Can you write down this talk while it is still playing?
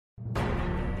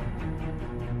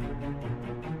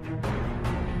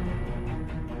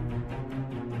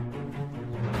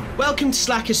Welcome to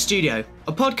Slackers Studio,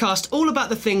 a podcast all about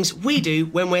the things we do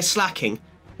when we're slacking.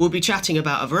 We'll be chatting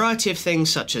about a variety of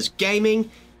things such as gaming,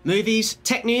 movies,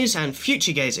 tech news and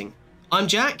future gazing. I'm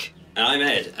Jack. And I'm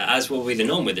Ed. As will be the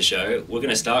norm with the show, we're going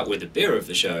to start with the beer of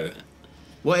the show.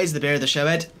 What is the beer of the show,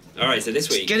 Ed? Alright, so this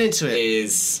week get into it.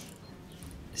 Is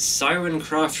Siren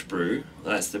Craft Brew.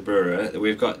 That's the brewer.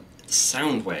 We've got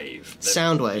Soundwave.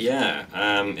 Soundwave? Yeah.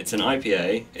 It's an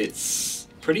IPA. It's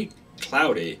pretty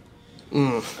cloudy.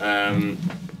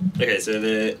 Okay, so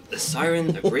the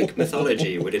siren of Greek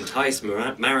mythology would entice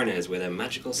mariners with their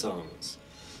magical songs.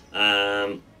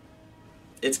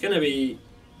 It's going to be...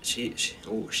 She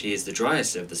is the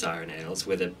driest of the siren ales,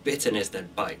 with a bitterness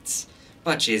that bites,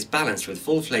 but she is balanced with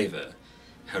full flavour.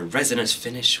 Her resinous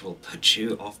finish will put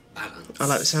you off balance. I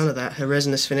like the sound of that. Her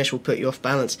resinous finish will put you off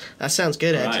balance. That sounds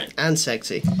good, Ed. Right. And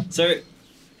sexy. So,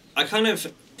 I kind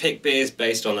of pick beers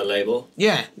based on the label.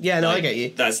 Yeah, no, I get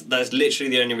you. That's literally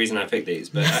the only reason I pick these.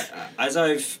 But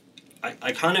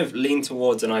I kind of lean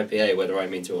towards an IPA, whether I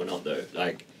mean to or not, though.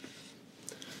 Like,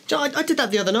 I did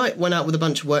that the other night. Went out with a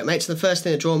bunch of workmates. The first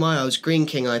thing that drew my eye was Green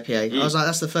King IPA. I was like,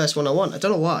 that's the first one I want. I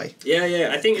don't know why.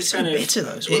 Yeah. I think it's kind of bitter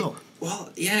though as well.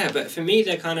 Well, yeah, but for me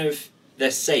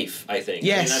they're safe. I think.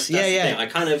 Yes, I mean, that's the thing. I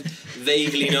kind of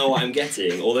vaguely know what I'm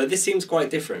getting. Although this seems quite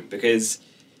different because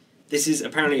this is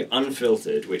apparently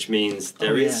unfiltered, which means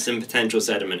there is some potential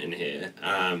sediment in here.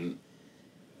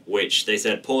 Which they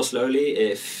said pour slowly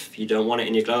if you don't want it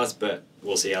in your glass, but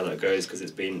we'll see how that goes because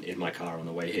it's been in my car on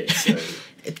the way here. So.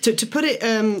 to put it,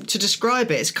 to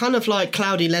describe it, it's kind of like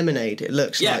cloudy lemonade. It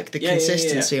looks like the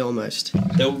consistency almost.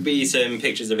 There will be some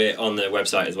pictures of it on the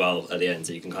website as well at the end,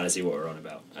 so you can kind of see what we're on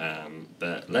about.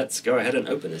 But let's go ahead and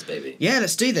open this baby. Yeah,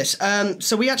 let's do this.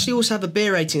 So we actually also have a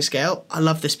beer rating scale. I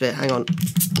love this bit. Hang on.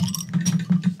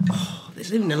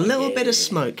 There's even a little bit of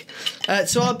smoke.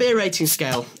 So our beer rating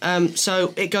scale.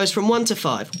 So it goes from 1 to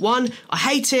 5. 1, I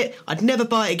hate it. I'd never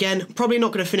buy it again. Probably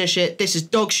not going to finish it. This is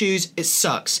dog shoes. It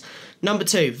sucks. Number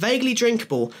 2, vaguely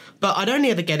drinkable, but I'd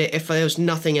only ever get it if there was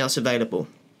nothing else available.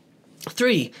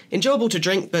 3, enjoyable to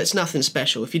drink, but it's nothing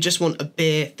special. If you just want a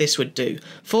beer, this would do.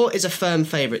 4 is a firm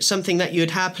favourite, something that you'd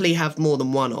happily have more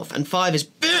than one of. And 5 is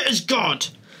beer is God.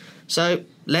 So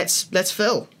let's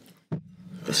fill.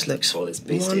 This looks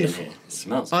wonderful. In here. It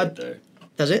smells good though.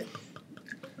 Does it?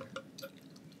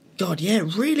 God, yeah,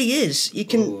 it really is. You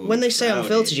can when they say cloudy.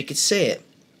 Unfiltered, you can see it.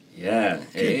 Yeah,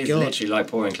 it is literally like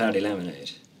pouring cloudy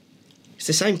lemonade. It's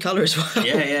the same colour as well.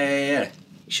 Yeah.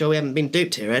 You sure we haven't been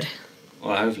duped here, Ed?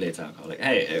 Well, hopefully it's alcoholic.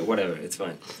 Hey, whatever, it's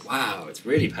fine. Wow, it's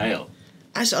really pale.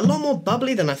 It's a lot more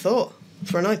bubbly than I thought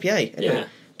for an IPA. Anyway, yeah.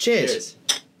 Cheers.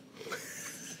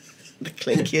 The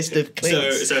clinkiest of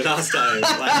clinks. So last time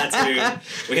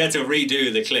we had to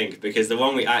redo the clink because the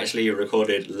one we actually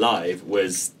recorded live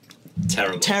was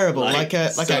terrible. Terrible,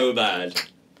 so bad.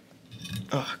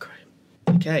 Oh,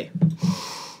 great. Okay.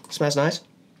 Smells nice.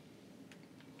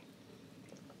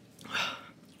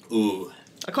 Ooh.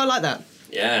 I quite like that.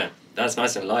 Yeah, that's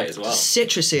nice and light as well.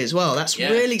 Citrusy as well. That's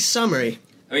really summery.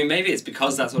 I mean, maybe it's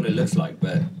because that's what it looks like,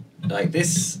 but like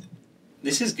this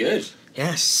is good.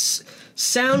 Yes.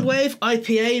 Soundwave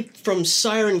IPA from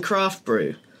Siren Craft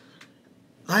Brew.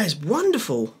 That is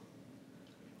wonderful.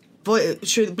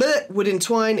 Would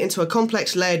entwine into a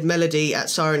complex layered melody at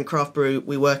Siren Craft Brew.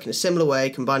 We work in a similar way,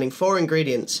 combining 4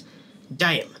 ingredients.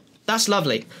 Damn, that's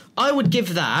lovely. I would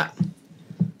give that...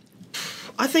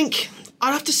 I think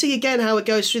I'd have to see again how it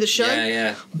goes through the show.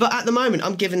 Yeah. But at the moment,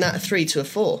 I'm giving that a 3 to a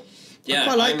 4. Yeah, I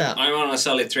quite like that. I'm on a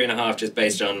solid 3.5 just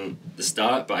based on the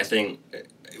start, but I think...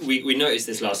 We noticed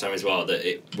this last time as well,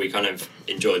 that we kind of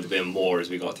enjoyed the beer more as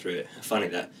we got through it. Funny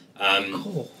that.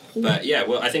 But yeah,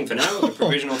 well, I think for now, a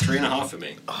provisional 3.5 for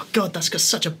me. Oh, God, that's got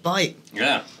such a bite.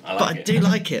 Yeah, I like but I do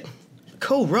like it.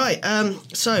 Cool, right.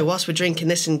 So, whilst we're drinking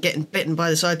this and getting bitten by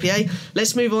this IPA,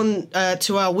 let's move on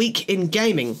to our week in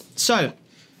gaming. So,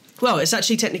 well, it's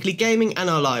actually technically gaming and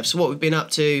our lives. So what we've been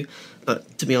up to,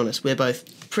 but to be honest, we're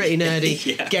both pretty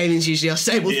nerdy. Yeah. Gaming's usually our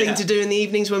stable thing to do in the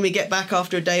evenings when we get back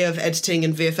after a day of editing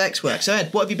and VFX work. So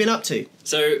Ed, what have you been up to?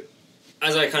 So,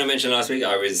 as I kind of mentioned last week,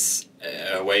 I was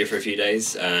away for a few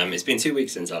days. It's been 2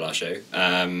 weeks since our last show.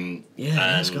 God.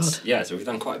 Yeah, so we've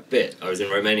done quite a bit. I was in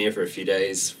Romania for a few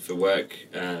days for work,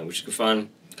 which was good fun.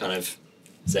 Kind of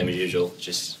same as usual,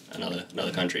 just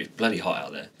another country. Bloody hot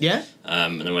out there. Yeah?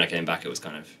 And then when I came back, it was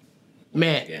kind of...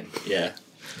 Meh. Again. Yeah.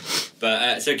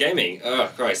 But, so gaming, oh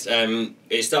Christ.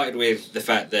 It started with the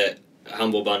fact that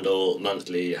Humble Bundle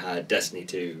Monthly had Destiny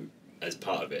 2 as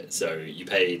part of it. So you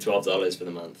pay $12 for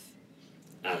the month,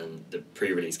 and the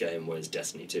pre-release game was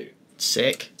Destiny 2.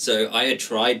 Sick. So I had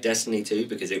tried Destiny 2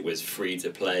 because it was free to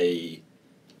play,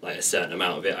 like a certain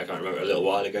amount of it, I can't remember, a little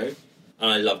while ago,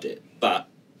 and I loved it. But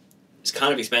it's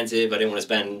kind of expensive. I didn't want to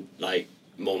spend like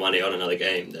more money on another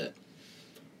game that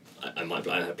I might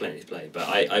play. I have plenty to play, but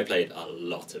I played a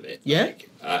lot of it. Yeah?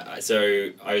 So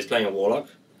I was playing a Warlock.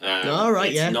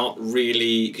 It's not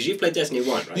really... Because you've played Destiny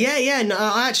 1, right? Yeah. No,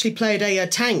 I actually played a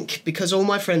tank because all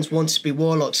my friends wanted to be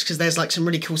warlocks because there's like some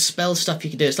really cool spell stuff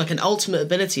you can do. It's like an ultimate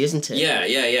ability, isn't it?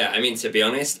 Yeah. I mean, to be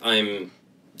honest, I'm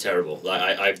terrible.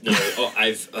 Like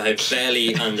I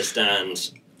barely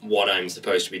understand what I'm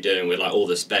supposed to be doing with like all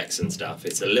the specs and stuff.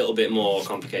 It's a little bit more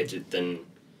complicated than...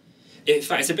 In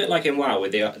fact, it's a bit like in WoW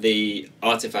with the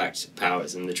artifact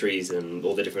powers and the trees and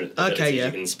all the different abilities you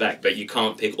can spec, but you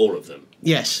can't pick all of them.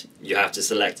 Yes. You have to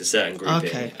select a certain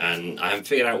grouping, and I haven't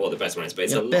figured out what the best one is, but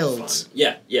it's a lot of fun.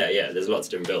 Yeah. There's lots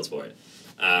of different builds for it.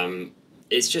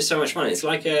 It's just so much fun. It's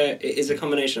like it is a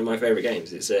combination of my favourite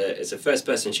games. It's a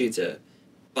first-person shooter,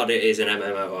 but it is an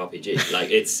MMORPG.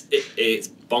 Like it's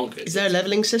bonkers. Is there a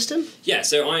leveling system? Yeah.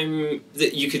 So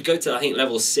you could go to I think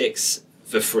level 6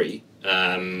 for free.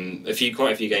 Quite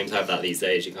a few games have that these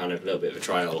days. You kind of a little bit of a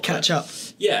trial. Catch up.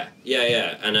 Yeah.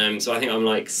 And so I think I'm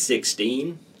like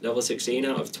level 16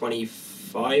 out of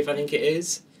 25, I think it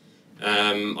is.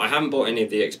 I haven't bought any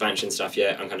of the expansion stuff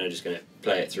yet. I'm kind of just going to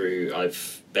play it through.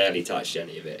 I've barely touched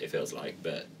any of it, it feels like,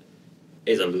 but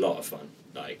it's a lot of fun.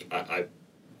 Like, I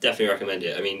definitely recommend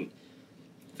it. I mean,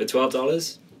 for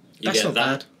 $12, you get that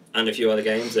bad. And a few other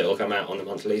games that will come out on the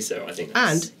monthly, so I think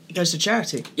that's... And it goes to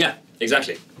charity. Yeah,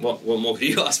 exactly. What more could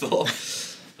you ask for?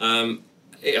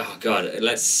 Oh, God,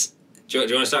 let's... Do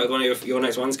you want to start with one of your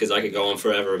next ones? Because I could go on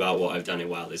forever about what I've done in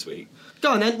WoW this week.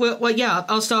 Go on then. Well, yeah,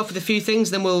 I'll start off with a few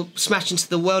things, then we'll smash into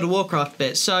the World of Warcraft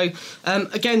bit. So,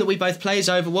 a game that we both play is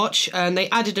Overwatch, and they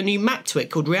added a new map to it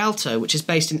called Rialto, which is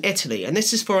based in Italy, and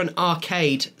this is for an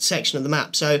arcade section of the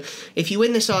map. So, if you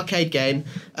win this arcade game,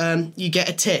 you get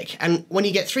a tick, and when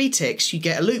you get 3 ticks, you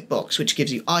get a loot box, which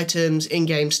gives you items,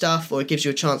 in-game stuff, or it gives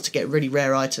you a chance to get a really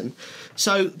rare item.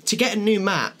 So, to get a new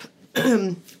map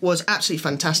was absolutely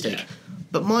fantastic. Yeah.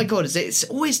 But my God, it's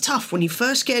always tough when you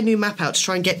first get a new map out to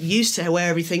try and get used to where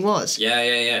everything was.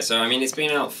 Yeah. So, I mean, it's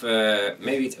been out for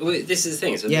maybe... this is the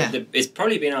thing. So it's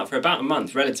probably been out for about a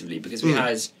month, relatively, because we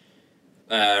had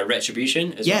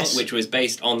Retribution as well, which was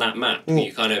based on that map.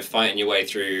 You kind of fighting your way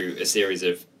through a series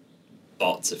of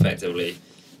bots, effectively,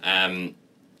 in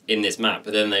this map.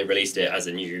 But then they released it as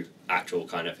a new actual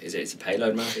kind of... It's a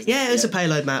payload map, isn't it? Yeah, it's a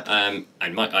payload map. And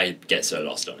I get so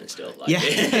lost on it still. Like,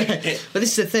 But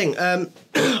this is the thing.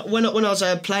 When I was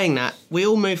playing that, we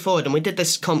all moved forward and we did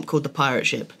this comp called the Pirate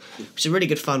Ship, which is a really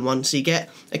good fun one. So you get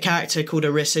a character called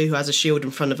Orisa who has a shield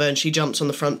in front of her, and she jumps on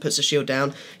the front, puts the shield down.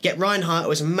 You get Reinhardt, who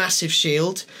has a massive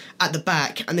shield at the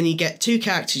back, and then you get 2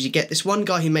 characters. You get this one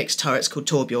guy who makes turrets called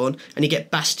Torbjorn, and you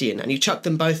get Bastion, and you chuck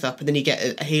them both up, and then you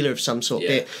get a healer of some sort, be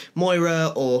it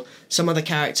Moira or some other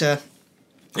character.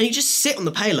 And you just sit on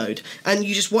the payload, and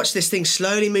you just watch this thing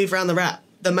slowly move around the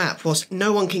map whilst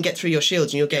no one can get through your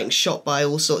shields, and you're getting shot by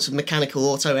all sorts of mechanical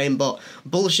auto aimbot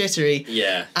bullshittery.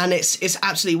 Yeah. And it's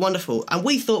absolutely wonderful. And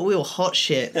we thought we were hot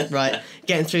shit, right,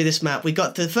 getting through this map. We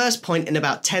got to the first point in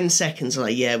about 10 seconds.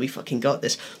 Like, yeah, we fucking got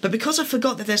this. But because I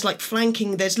forgot that there's like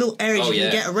flanking, there's little areas you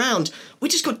can get around, we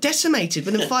just got decimated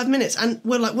within 5 minutes. And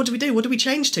we're like, what do we do? What do we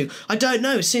change to? I don't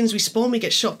know. As soon as we spawn, we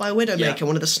get shot by a Widowmaker,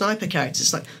 one of the sniper characters.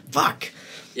 It's like, fuck.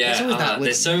 Yeah,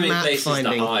 there's so many places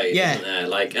to hide, isn't there?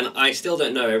 Like, and I still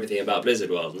don't know everything about Blizzard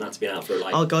World, and that's been out for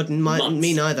like oh God, months.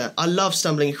 Me neither. I love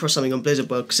stumbling across something on Blizzard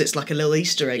World because it's like a little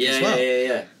Easter egg as well.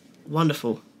 Yeah.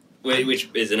 Wonderful. Which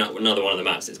is another one of the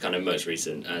maps that's kind of most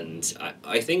recent, and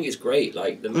I think it's great.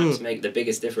 Like, the maps make the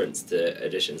biggest difference to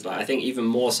editions. Like, I think even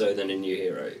more so than a new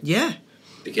hero. Yeah.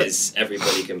 Because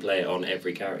everybody can play it on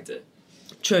every character.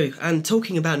 True. And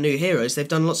talking about new heroes, they've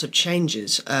done lots of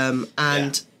changes,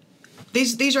 and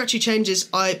these are actually changes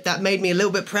that made me a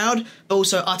little bit proud, but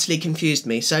also utterly confused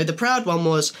me. So the proud one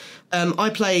was I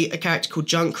play a character called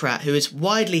Junkrat, who is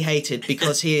widely hated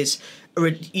because he is.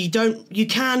 You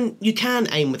can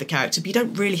aim with the character, but you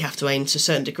don't really have to aim to a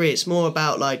certain degree. It's more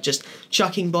about like just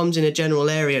chucking bombs in a general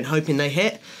area and hoping they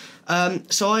hit.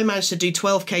 So I managed to do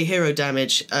 12k hero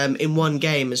damage in one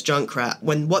game as Junkrat,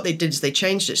 when what they did is they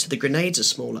changed it so the grenades are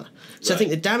smaller. So I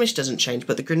think the damage doesn't change,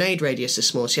 but the grenade radius is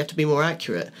smaller, so you have to be more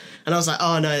accurate. And I was like,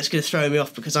 oh no, it's going to throw me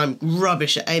off because I'm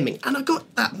rubbish at aiming. And I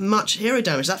got that much hero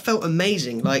damage. That felt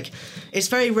amazing. Like, it's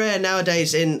very rare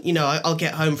nowadays I'll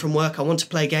get home from work, I want to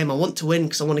play a game, I want to win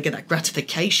because I want to get that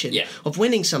gratification of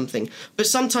winning something. But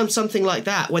sometimes something like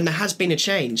that, when there has been a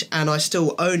change and I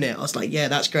still own it, I was like, yeah,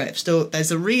 that's great.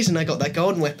 There's a reason reason I got that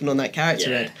golden weapon on that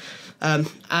character, Ed.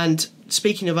 And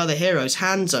speaking of other heroes,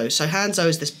 Hanzo. So Hanzo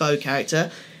is this bow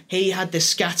character. He had this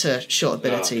scatter shot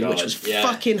ability, which was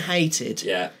fucking hated.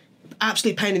 Yeah.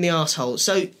 Absolute pain in the arsehole.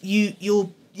 So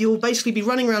you'll basically be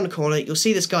running around a corner, you'll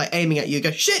see this guy aiming at you,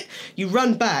 go, shit! You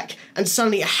run back, and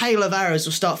suddenly a hail of arrows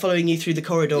will start following you through the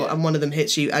corridor, and one of them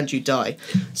hits you, and you die.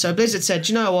 So Blizzard said,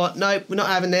 do you know what? No, we're not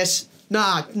having this.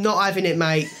 Nah, not having it,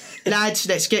 mate. Lads,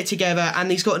 let's get together.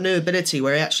 And he's got a new ability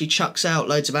where he actually chucks out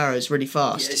loads of arrows really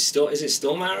fast. Yeah, is it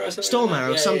Storm Arrow or something? Storm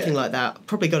Arrow, something like that.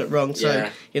 Probably got it wrong, so,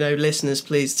 listeners,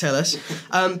 please tell us.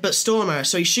 But Storm Arrow,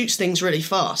 so he shoots things really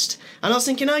fast. And I was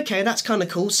thinking, okay, that's kind of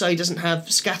cool, so he doesn't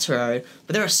have Scatter Arrow.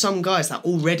 But there are some guys that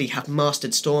already have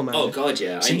mastered Storm Arrow. Oh, God,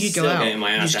 yeah. So you go out,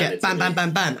 you just get bam, bam,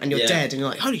 bam, bam, and you're dead. And you're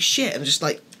like, holy shit. And just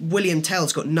like, William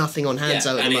Tell's got nothing on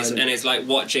Hanzo at the moment. And it's like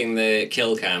watching the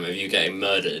kill cam of you getting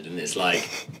murdered, and it's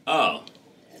like, oh,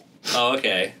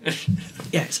 okay.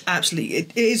 Yeah, it's absolutely...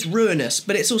 It is ruinous,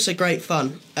 but it's also great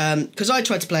fun. Because I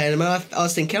tried to play it, and I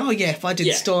was thinking, oh yeah, if I did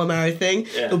the Storm Arrow thing,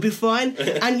 it would be fine.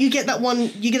 And you get that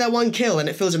one kill, and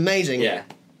it feels amazing. Yeah.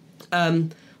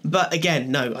 But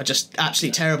again, no, I just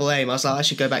absolutely terrible aim. I was like, I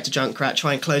should go back to Junkrat,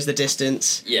 try and close the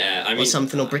distance. Yeah, I mean... Or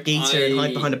something, or Brigitte, and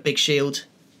hide behind a big shield.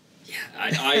 Yeah,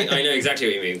 I know exactly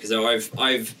what you mean, because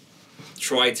I've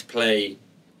tried to play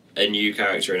a new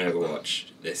character in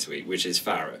Overwatch this week, which is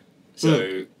Pharah.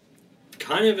 So,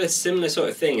 kind of a similar sort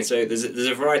of thing. So there's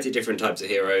a variety of different types of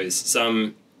heroes.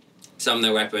 Some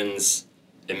their weapons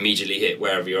immediately hit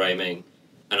wherever you're aiming,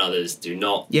 and others do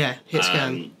not. Yeah, hit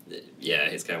scan.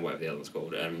 Hit scan, whatever the other one's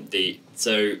called.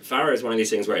 So Pharah is one of these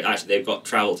things where actually they've got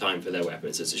travel time for their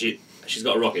weapons. So she's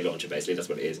got a rocket launcher, basically. That's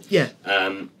what it is. Yeah.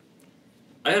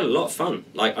 I had a lot of fun.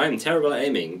 Like, I'm terrible at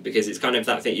aiming because it's kind of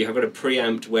that thing. You have got to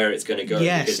preempt where it's going to go.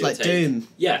 Yes, like Doom.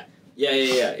 Yeah.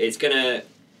 It's going to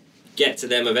get to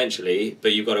them eventually,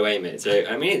 but you've got to aim it. So,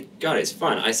 I mean, God, it's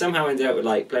fun. I somehow ended up with,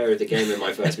 like, player of the game in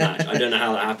my first match. I don't know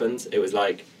how that happened. It was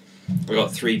like, I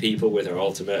got 3 people with her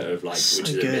ultimate of, like, which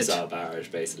is a missile barrage,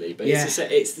 basically. But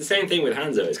it's the same thing with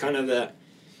Hanzo. It's kind of that,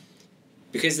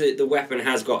 because the weapon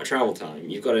has got a travel time,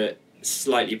 you've got to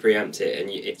slightly preempt it,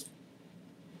 and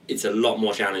it's a lot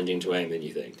more challenging to aim than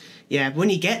you think. Yeah, but when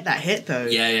you get that hit, though...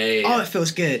 Yeah. Oh, it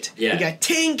feels good. Yeah. You go,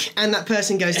 tink, and that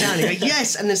person goes down. You go,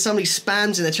 yes, and then somebody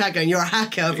spams in the chat going, you're a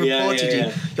hacker, I've reported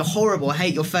you. You're horrible, I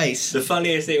hate your face. The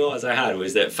funniest thing I had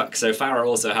was that... So Pharah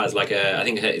also has, like, I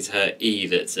think it's her E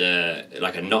that's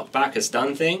like a knockback, a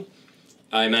stun thing.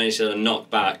 I managed to knock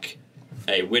back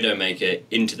a Widowmaker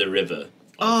into the river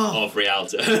of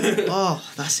Rialto. Oh,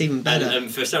 that's even better. And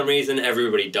for some reason,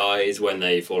 everybody dies when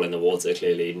they fall in the water,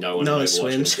 clearly. No one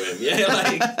swims. Swim. Yeah,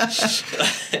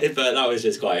 but that was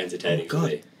just quite entertaining for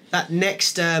me. That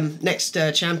next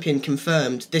champion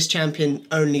confirmed, this champion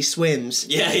only swims.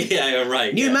 Yeah,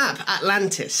 right. New map,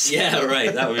 Atlantis. Yeah,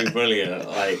 right, that would be brilliant.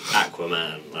 Like,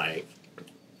 Aquaman, like...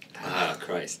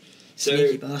 Christ. So,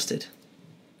 sneaky bastard.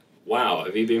 Wow,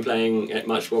 have you been playing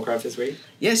much Warcraft this week?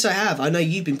 Yes, I have. I know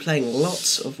you've been playing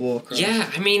lots of Warcraft. Yeah,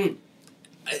 I mean,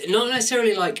 not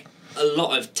necessarily like a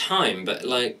lot of time, but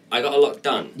like I got a lot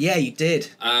done. Yeah, you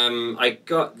did. I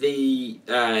got the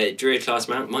Druid class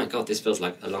mount. My God, this feels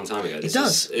like a long time ago.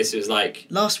 This was like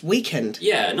last weekend.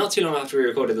 Yeah, not too long after we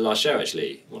recorded the last show,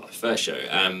 actually. Well, the first show.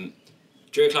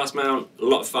 Druid class mount, a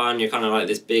lot of fun. You're kind of like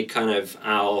this big kind of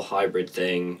owl hybrid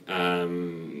thing.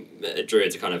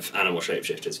 Druids are kind of animal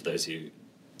shapeshifters, for those who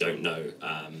don't know.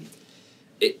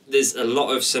 There's a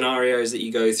lot of scenarios that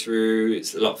you go through.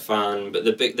 It's a lot of fun, but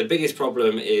the biggest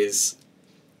problem is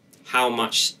how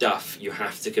much stuff you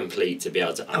have to complete to be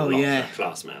able to unlock that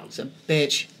class mount. It's a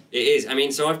bitch. It is. I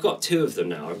mean, so I've got 2 of them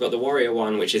now. I've got the warrior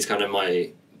one, which is kind of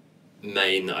my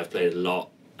main that I've played a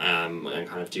lot. And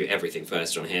kind of do everything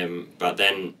first on him, but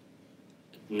then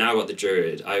now I've got the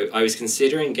druid. I was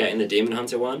considering getting the demon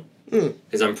hunter one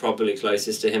because I'm probably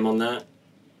closest to him on that,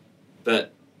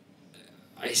 but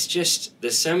it's just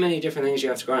there's so many different things you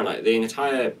have to grind, like the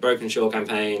entire Broken Shore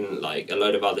campaign, like a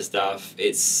load of other stuff.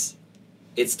 It's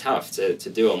tough to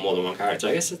do on more than one character.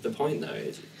 I guess that's the point,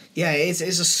 though. Yeah, it's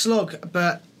a slog,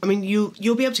 but I mean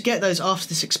you'll be able to get those after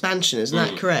this expansion, isn't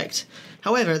that correct?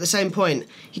 However, at the same point,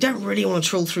 you don't really want to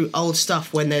troll through old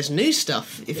stuff when there's new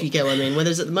stuff, if you get what I mean.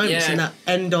 Whereas at the moment, it's in that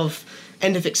end of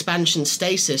expansion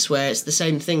stasis where it's the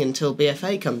same thing until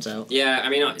BFA comes out. Yeah, I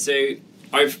mean, so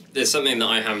there's something that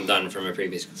I haven't done from a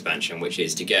previous expansion, which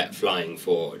is to get flying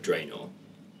for Draenor.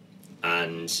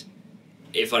 And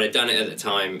if I'd have done it at the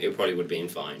time, it probably would have been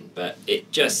fine. But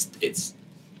it's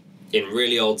in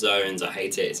really old zones. I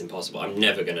hate it. It's impossible. I'm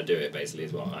never going to do it, basically,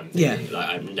 is what I'm thinking. Like,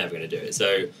 I'm never going to do it.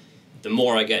 So the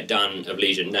more I get done of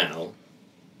Legion now,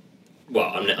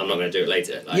 well, I'm not going to do it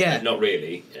later. Like, Yeah. Not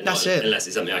really. That's it. Unless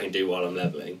it's something I can do while I'm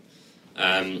leveling.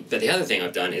 But the other thing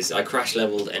I've done is I crash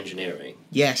leveled engineering.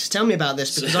 Yes, tell me about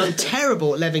this, because I'm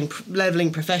terrible at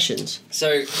leveling professions.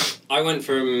 So I went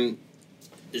from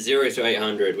 0 to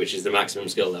 800, which is the maximum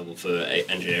skill level for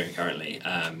engineering currently,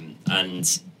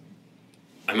 and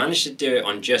I managed to do it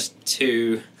on just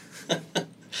 2.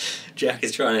 Jack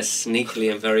is trying to sneakily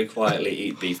and very quietly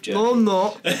eat beef jerky. No, I'm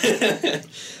not.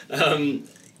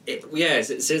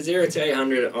 So 0 to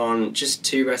 800 on just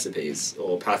 2 recipes,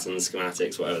 or patterns,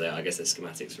 schematics, whatever they are. I guess they're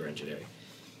schematics for engineering.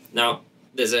 Now,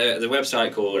 there's the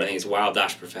website called, I think it's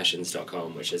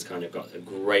wow-professions.com, which has kind of got a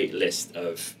great list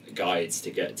of guides to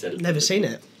get to... Never seen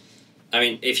it. I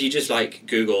mean, if you just like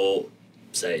Google,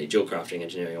 say, dual crafting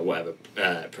engineering or whatever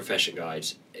profession guide,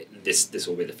 this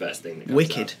will be the first thing that comes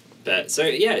Wicked. up. But so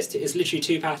yeah, it's literally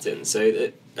 2 patterns.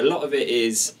 So a lot of it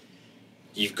is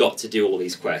you've got to do all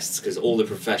these quests because all the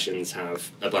professions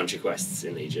have a bunch of quests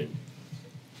in Legion.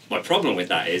 My problem with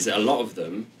that is that a lot of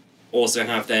them also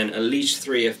have then at least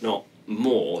 3, if not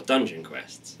more, dungeon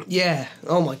quests. Yeah.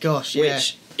 Oh my gosh. Yeah.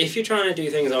 Which, if you're trying to do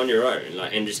things on your own,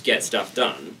 like, and just get stuff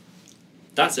done,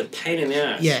 that's a pain in the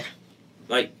ass. Yeah.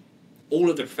 Like, all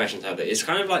of the professions have it. It's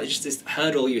kind of like just this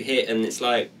hurdle you hit, and it's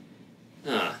like,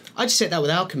 I just said that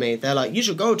with alchemy. They're like, you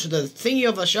should go to the thingy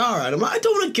of Ashara. And I'm like, I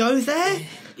don't want to go there.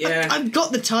 Yeah. I've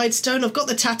got the Tidestone, I've got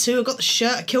the tattoo, I've got the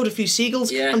shirt, I killed a few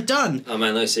seagulls. Yeah. I'm done. Oh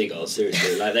man, those seagulls,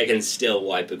 seriously, like, they can still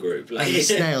wipe a group. Like, And the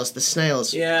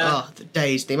snails. Yeah. Oh,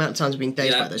 the amount of times I've been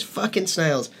dazed by those fucking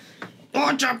snails.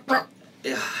 Yeah,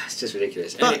 it's just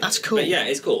ridiculous. But that's cool. But yeah,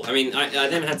 it's cool. I mean, I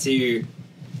then had to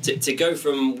go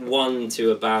from 1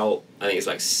 to about, I think it's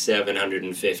like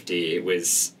 750. It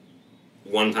was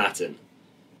 1 pattern.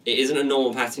 It isn't a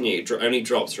normal pattern. It only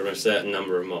drops from a certain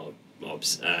number of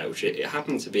mobs, which it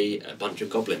happened to be a bunch of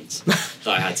goblins that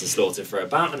I had to slaughter for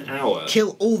about an hour.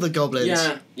 Kill all the goblins.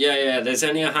 Yeah. There's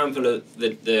only a handful of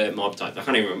the mob type. I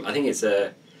can't even remember. I think it's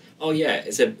a... Oh yeah,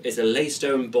 it's a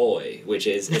Laystone Boy, which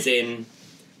is as in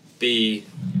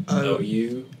B-O-U-Y,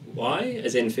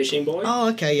 as in fishing boy. Oh,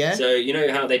 okay, yeah. So you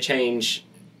know how they change,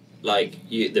 like,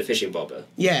 the fishing bobber?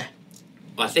 Yeah.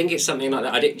 I think it's something like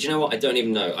that. Do you know what? I don't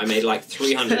even know. I made like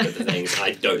 300 of the things.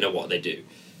 I don't know what they do.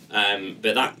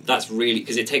 But that's really...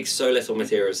 Because it takes so little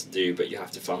materials to do, but you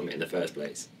have to farm it in the first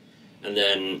place. And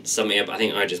then something up... I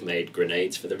think I just made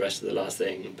grenades for the rest of the last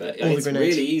thing. But it's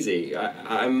really easy.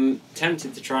 I'm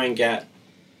tempted to try and get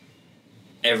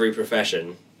every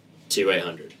profession to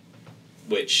 800.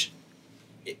 Which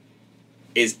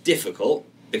is difficult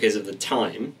because of the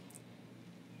time.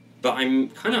 But I'm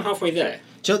kind of halfway there.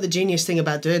 Do you know what the genius thing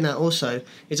about doing that also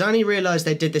is? I only realised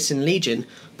they did this in Legion,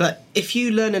 but if you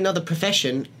learn another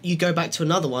profession, you go back to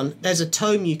another one, there's a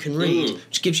tome you can read,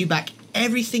 which gives you back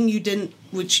everything you didn't,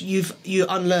 which you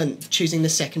unlearned choosing the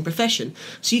second profession.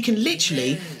 So you can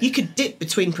literally, you could dip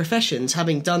between professions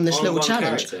having done this little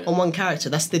challenge on one character.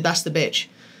 That's the bitch.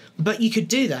 But you could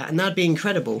do that, and that'd be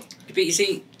incredible. But you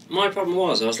see, my problem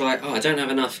was, I was like, I don't have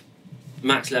enough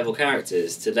max level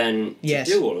characters to then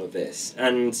do all of this.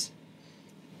 And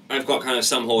I've got kind of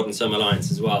some Horde and some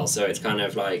Alliance as well, so it's kind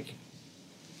of like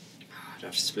I'd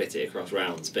have to split it across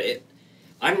rounds. But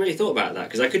I hadn't really thought about that,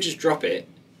 because I could just drop it,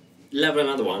 level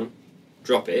another one,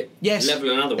 drop it,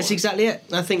 level another one. That's exactly it.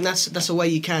 I think that's a way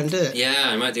you can do it. Yeah,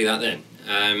 I might do that then.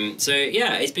 So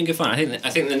yeah, it's been good fun. I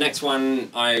think the next one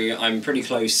I'm pretty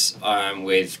close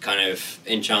with kind of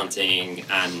enchanting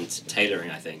and tailoring,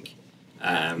 I think.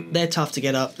 They're tough to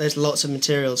get up. There's lots of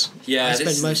materials. Yeah, this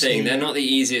is the thing. They're not the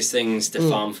easiest things to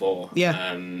farm for.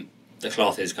 Yeah. The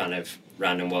cloth is kind of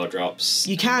random world drops.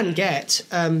 You can get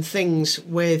things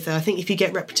with... I think if you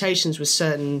get reputations with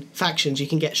certain factions, you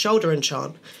can get shoulder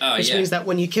enchant. Which means that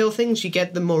when you kill things, you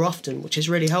get them more often, which is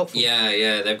really helpful.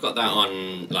 Yeah. They've got that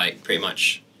on, like, pretty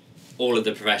much all of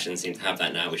the professions seem to have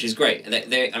that now, which is great.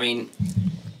 I mean...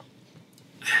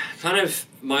 Kind of,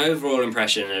 my overall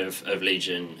impression of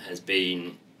Legion has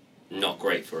been not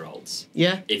great for olds.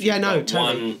 Yeah?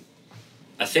 Totally.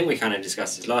 I think we kind of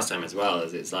discussed this last time as well,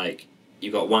 as it's like,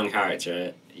 you've got one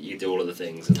character, you do all of the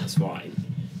things, and that's fine.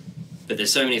 But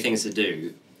there's so many things to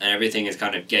do, and everything is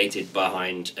kind of gated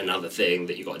behind another thing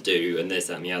that you've got to do, and this,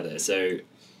 that, and the other. So,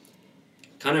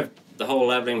 kind of, the whole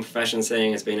leveling professions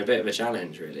thing has been a bit of a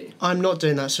challenge, really. I'm not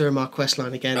doing that Suramar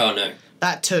questline again. Oh, no.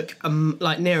 That took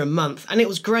near a month, and it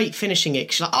was great finishing it.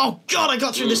 Cause you're like, oh god, I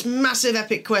got through this massive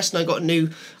epic quest, and I got a new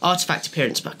artifact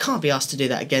appearance. But I can't be asked to do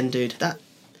that again, dude.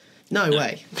 No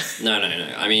way. No.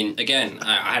 I mean, again,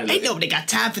 I had a look. Ain't nobody got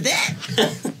time for that.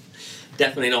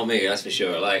 Definitely not me, that's for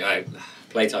sure. Like,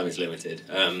 playtime is limited.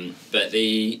 But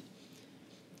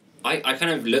I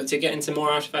kind of look to get into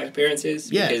more artifact appearances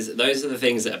because those are the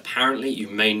things that apparently you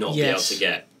may not be able to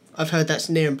get. I've heard that's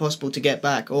near impossible to get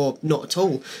back, or not at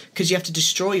all, because you have to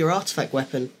destroy your artifact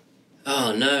weapon.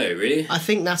 Oh, no, really? I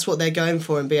think that's what they're going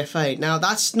for in BFA. Now,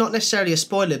 that's not necessarily a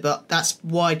spoiler, but that's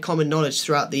wide common knowledge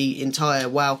throughout the entire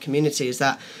WoW community, is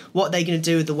that what they're going to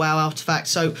do with the WoW artifact.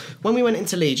 So, when we went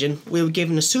into Legion, we were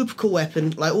given a super cool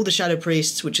weapon, like all the Shadow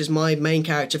Priests, which is my main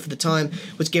character for the time,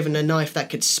 was given a knife that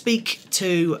could speak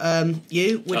to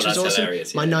you, which was awesome.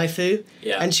 My Naifu.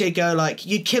 Yeah. And she'd go like,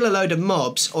 you'd kill a load of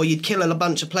mobs, or you'd kill a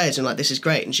bunch of players, and like, this is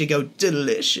great. And she'd go,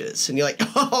 delicious. And you're like,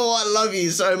 oh, I love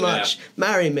you so much. Yeah.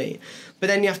 Marry me. But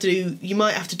then you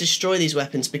might have to destroy these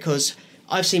weapons, because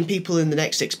I've seen people in the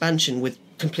next expansion with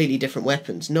completely different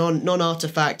weapons.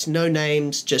 Non-artifact, no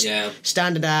names, just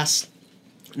standard ass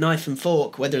knife and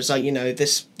fork, whether it's like,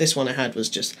 this one I had was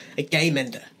just a game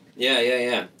ender.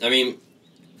 Yeah. I mean,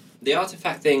 the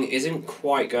artifact thing isn't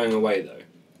quite going away,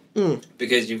 though.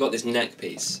 Because you've got this neck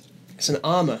piece. It's an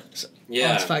armour. It's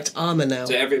artifact armour now.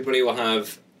 So everybody will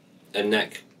have a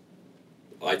neck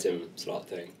item slot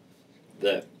thing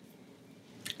that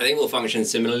I think will function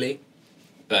similarly,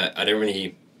 but I don't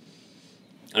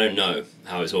know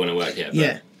how it's all going to work yet.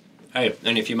 But hey,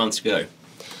 only a few months to go.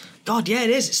 God, yeah,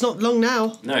 it is. It's not long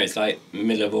now. No, it's like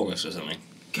middle of August or something.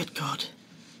 Good God.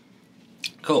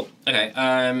 Cool. Okay.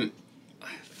 I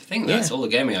think that's all the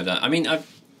gaming I've done. I mean,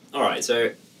 alright,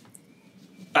 so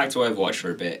back to Overwatch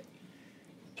for a bit.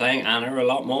 Playing Ana a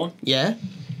lot more. Yeah.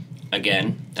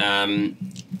 Again.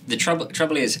 The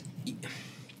trouble is,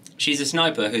 she's a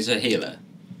sniper who's a healer.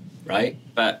 Right?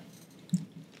 But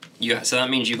so that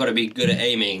means you've got to be good at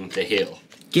aiming to heal.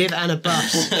 Give Ana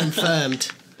buffs. Confirmed.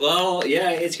 Well,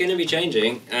 yeah, it's going to be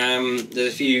changing.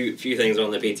 There's a few things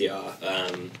on the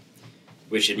PTR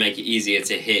which should make it easier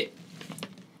to hit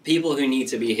people who need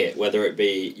to be hit, whether it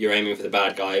be you're aiming for the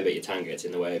bad guy but your tank gets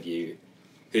in the way of you,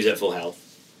 who's at full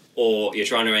health, or you're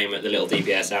trying to aim at the little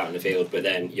DPS out in the field but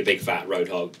then your big fat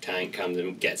Roadhog tank comes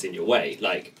and gets in your way.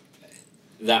 Like,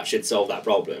 that should solve that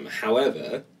problem.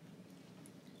 However,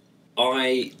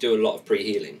 I do a lot of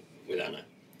pre-healing with Ana,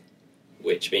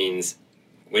 which means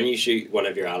when you shoot one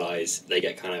of your allies, they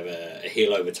get kind of a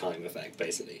heal over time effect,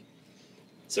 basically.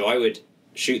 So I would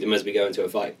shoot them as we go into a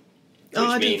fight.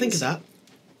 I didn't think of that.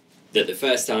 That the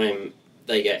first time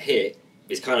they get hit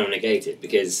is kind of negated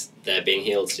because they're being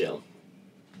healed still.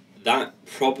 That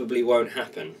probably won't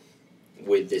happen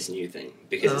with this new thing,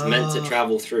 because it's meant to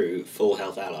travel through full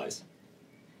health allies.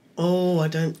 Oh, I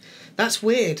don't... That's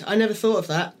weird. I never thought of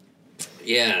that.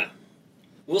 Yeah.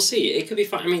 We'll see. It could be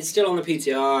fine. I mean, it's still on the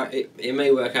PTR. It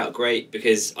may work out great,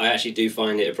 because I actually do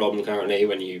find it a problem currently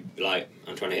when you, like,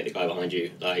 I'm trying to hit the guy behind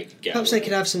you, like, get Perhaps they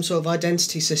could have some sort of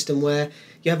identity system where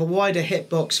you have a wider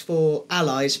hitbox for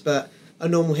allies, but a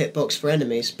normal hitbox for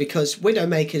enemies, because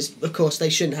Widowmakers, of course, they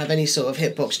shouldn't have any sort of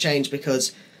hitbox change,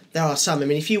 because there are some. I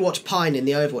mean, if you watch Pine in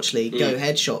the Overwatch League go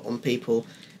headshot on people,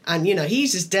 and, he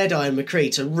uses Deadeye and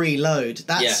McCree to reload.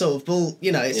 That's sort of bull...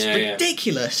 it's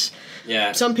ridiculous.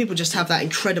 Yeah. Some people just have that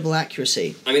incredible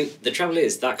accuracy. I mean, the trouble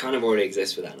is, that kind of already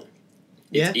exists with Ana.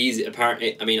 It's easy,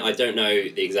 apparently... I mean, I don't know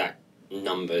the exact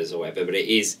numbers or whatever, but it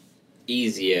is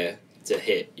easier to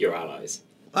hit your allies.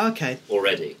 Okay.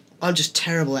 Already. I'm just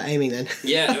terrible at aiming then.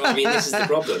 Yeah, no, I mean, this is the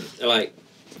problem. Like,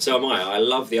 so am I. I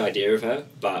love the idea of her,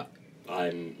 but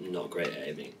I'm not great at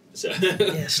aiming. So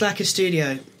Slacker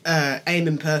Studio, Aim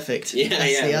Imperfect.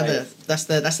 That's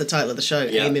the title of the show.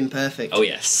 Yeah. Aim Imperfect. Oh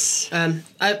yes. I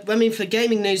mean, for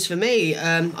gaming news for me,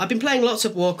 I've been playing lots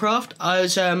of Warcraft. I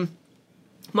was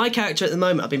my character at the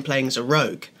moment I've been playing as a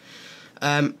rogue,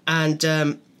 so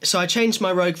I changed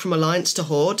my rogue from Alliance to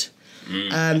Horde.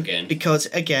 Because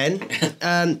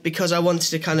I wanted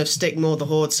to kind of stick more the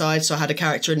Horde side, so I had a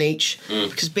character in each.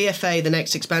 Because BFA, the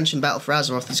next expansion, Battle for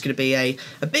Azeroth, is going to be a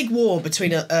big war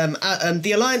between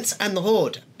the Alliance and the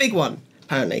Horde. Big one,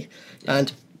 apparently.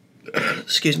 And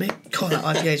excuse me, God, that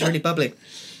IPA is really bubbly.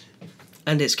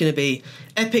 And it's going to be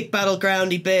epic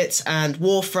battlegroundy bits and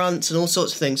war fronts and all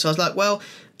sorts of things. So I was like, well,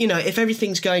 if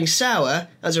everything's going sour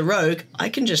as a rogue, I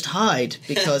can just hide,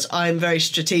 because I'm very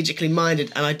strategically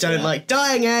minded and I don't like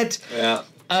dying, Ed. Yeah.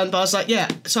 But I was like,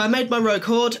 so I made my rogue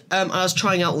Horde. I was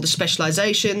trying out all the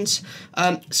specializations.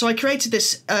 So I created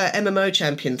this MMO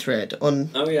champion thread on.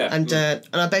 Oh yeah. And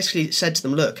I basically said to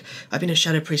them, look, I've been a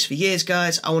Shadow Priest for years,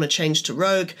 guys. I want to change to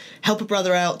rogue. Help a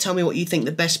brother out. Tell me what you think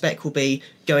the best spec will be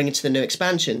going into the new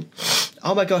expansion.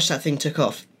 Oh my gosh, that thing took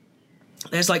off.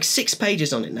 There's like 6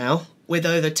 pages on it now, with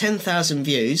over 10,000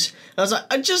 views. And I was like,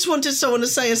 I just wanted someone to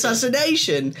say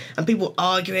assassination. And people were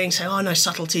arguing, saying, oh no,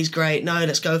 subtlety's great. No,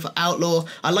 let's go for outlaw.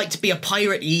 I like to be a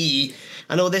pirate,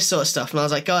 and all this sort of stuff. And I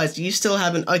was like, guys, you still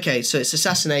haven't... Okay, so it's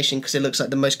assassination because it looks like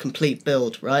the most complete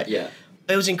build, right? Yeah.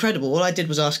 It was incredible. All I did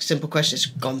was ask a simple question. It's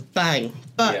gone bang.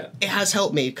 But it has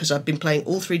helped me because I've been playing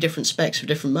all 3 different specs for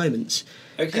different moments.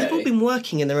 Okay. And they've all been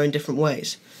working in their own different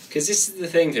ways. Because this is the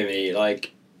thing for me,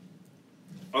 like,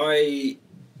 I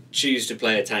choose to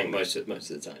play a tank most of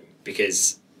the time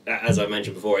because, as I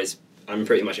mentioned before, I'm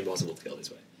pretty much impossible to kill this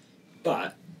way.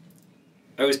 But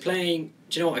I was playing...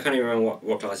 Do you know what? I can't even remember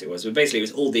what class it was. But basically, it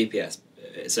was all DPS.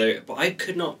 But I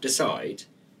could not decide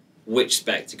which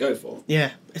spec to go for.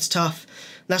 Yeah, it's tough.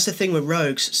 That's the thing with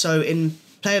rogues. So in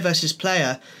player versus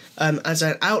player, as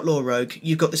an outlaw rogue,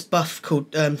 you've got this buff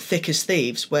called Thick as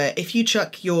Thieves, where if you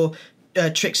chuck your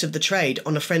tricks of the trade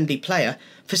on a friendly player,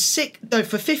 for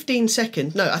 15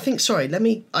 seconds... No,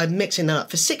 I'm mixing that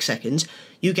up. For 6 seconds,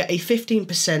 you get a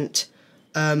 15%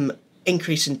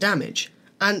 increase in damage.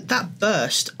 And that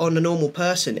burst on a normal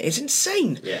person is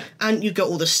insane. Yeah. And you've got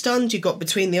all the stuns, you've got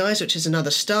Between the Eyes, which is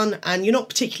another stun, and you're not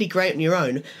particularly great on your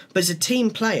own, but as a team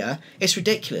player, it's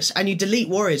ridiculous. And you delete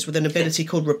warriors with an ability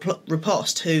called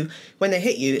Riposte, who, when they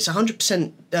hit you, it's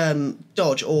 100%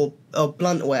 dodge or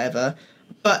blunt or whatever,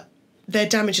 but their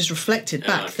damage is reflected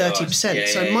back 30%. Yeah,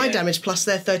 so my damage plus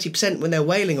their 30% when they're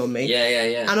wailing on me.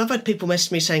 Yeah. And I've had people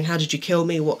message me saying, how did you kill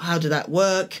me? How did that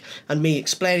work? And me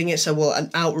explaining it. So, well, an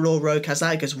outlaw rogue has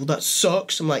that. He goes, well, that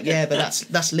sucks. I'm like, yeah, but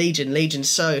that's Legion. Legion's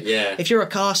so... Yeah. If you're a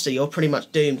caster, you're pretty much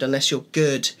doomed unless you're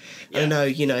good. Yeah. I know,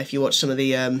 if you watch some of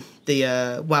the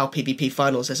WoW PvP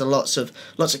finals, there's lots of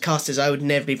casters I would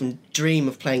never even dream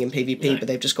of playing in PvP, but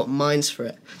they've just got minds for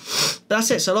it. But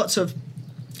that's it. So lots of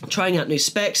trying out new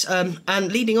specs,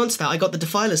 and leading on to that, I got the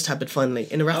Defilers tablet finally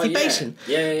in Arathi Basin.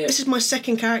 Yeah. This is my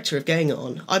second character of getting it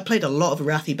on. I played a lot of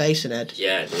Arathi Basin, Ed.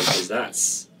 Yeah, because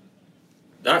that's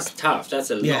tough. That's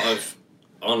a lot of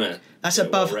honour. That's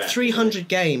above 300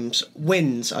 games,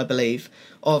 wins, I believe,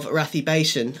 of Arathi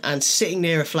Basin, and sitting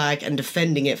near a flag and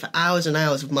defending it for hours and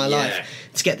hours of my life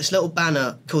to get this little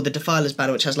banner called the Defilers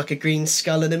banner, which has like a green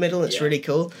skull in the middle. It's really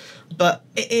cool. But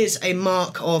it is a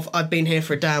mark of I've been here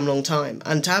for a damn long time.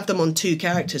 And to have them on 2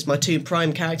 characters, my 2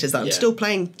 prime characters that I'm still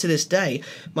playing to this day,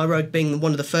 my rogue being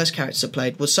one of the first characters I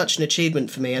played, was such an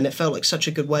achievement for me, and it felt like such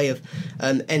a good way of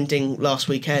ending last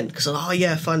weekend. Because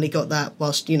I finally got that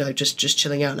whilst, just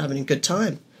chilling out and having a good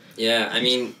time. Yeah, I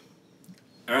mean,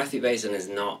 Arathi Basin is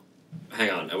not...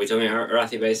 Hang on, are we talking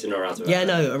Arathi Basin or Outer? Yeah,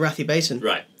 no, Arathi Basin.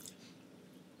 Right.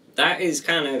 That is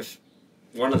kind of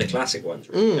one of the classic ones,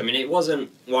 really. I mean, it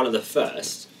wasn't one of the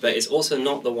first, but it's also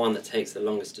not the one that takes the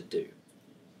longest to do.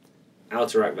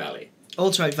 Alterac Valley.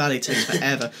 Alterac Valley takes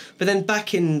forever. But then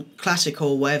back in classic,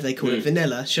 or whatever they call it,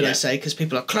 vanilla, should I say, because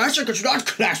people are, classic, it's not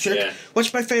classic. Yeah.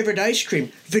 What's my favourite ice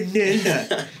cream?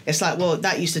 Vanilla. It's like, well,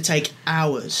 that used to take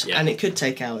hours, and it could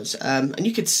take hours. And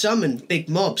you could summon big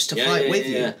mobs to fight with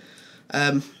you.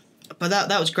 But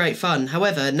that was great fun.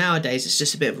 However, nowadays it's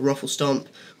just a bit of a ruffle stomp.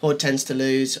 Horde tends to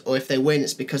lose, or if they win,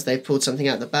 it's because they've pulled something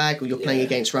out of the bag, or you're playing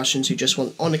against Russians who just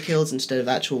want honour kills instead of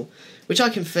actual... Which I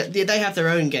can fit. They have their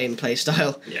own gameplay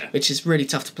style, which is really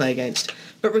tough to play against.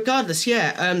 But regardless,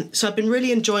 so I've been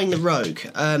really enjoying the Rogue.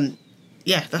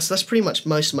 That's pretty much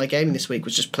most of my gaming this week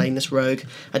was just playing this Rogue.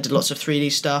 I did lots of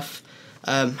 3D stuff.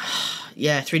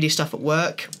 3D stuff at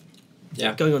work.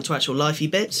 Yeah. Going on to actual lifey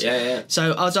bits. Yeah.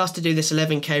 So I was asked to do this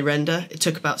 11K render. It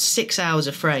took about 6 hours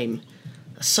a frame.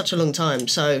 That's such a long time.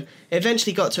 So it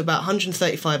eventually got to about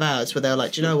 135 hours where they were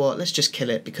like, do you know what, let's just kill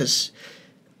it, because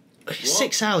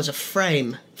 6 hours a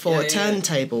frame for a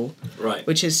turntable. Right.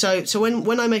 Which is so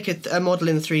when I make a model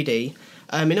in 3D,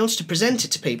 in order to present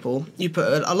it to people, you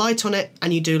put a light on it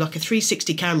and you do like a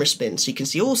 360 camera spin so you can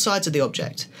see all sides of the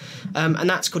object. And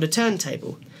that's called a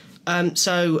turntable.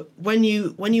 So when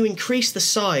you increase the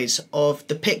size of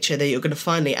the picture that you're going to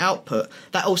finally output,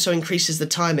 that also increases the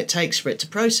time it takes for it to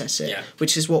process it,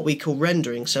 which is what we call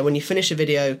rendering. So when you finish a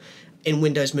video in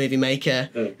Windows Movie Maker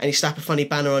and you slap a funny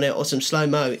banner on it or some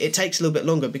slow-mo, it takes a little bit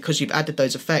longer because you've added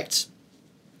those effects.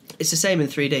 It's the same in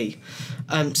 3D.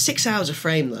 6 hours a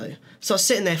frame though. So I was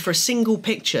sitting there for a single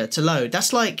picture to load.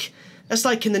 That's like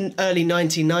in the early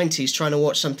 1990s trying to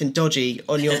watch something dodgy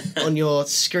on your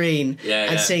screen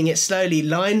and seeing it slowly,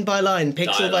 line by line,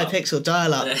 pixel by pixel,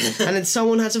 dial up. And then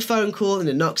someone has a phone call and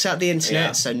it knocks out the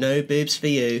internet, so no boobs for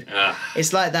you.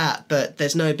 It's like that, but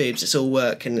there's no boobs, it's all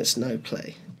work and it's no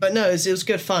play. But no, it was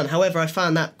good fun. However, I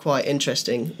found that quite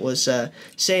interesting, was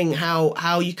seeing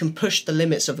how you can push the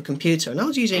limits of a computer. And I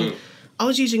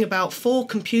was using about 4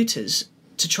 computers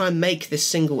to try and make this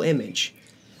single image.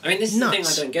 I mean, this is Nuts. the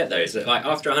thing I don't get though, is that like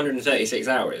after 136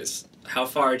 hours, how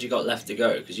far had you got left to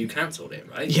go? Because you cancelled it,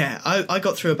 right? Yeah, I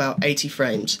got through about 80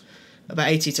 frames, about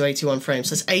 80 to 81 frames.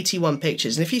 That's 81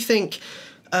 pictures. And if you think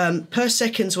per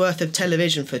second's worth of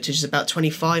television footage is about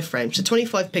 25 frames, so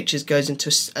 25 pictures goes into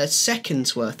a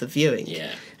second's worth of viewing.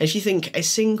 Yeah. And if you think a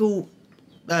single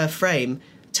frame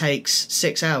takes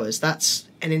 6 hours, that's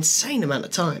an insane amount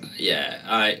of time.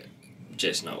 Yeah,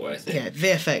 just not worth it. Yeah,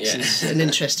 VFX is an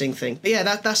interesting thing. But yeah,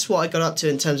 that's what I got up to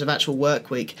in terms of actual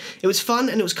work week. It was fun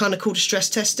and it was kind of cool to stress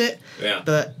test it. Yeah.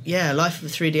 But yeah, life of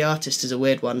a 3D artist is a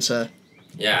weird one, so...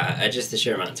 Yeah, just the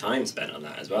sheer amount of time spent on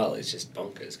that as well is just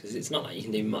bonkers, because it's not like you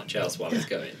can do much else while it's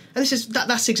going. And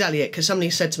that's exactly it, because somebody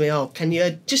said to me, oh, can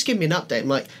you just give me an update? I'm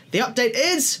like, the update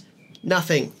is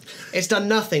nothing. It's done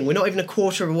nothing. We're not even a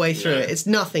quarter of a way through it. It's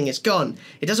nothing. It's gone.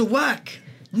 It doesn't work.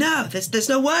 No, there's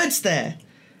no words there.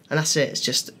 And that's it. It's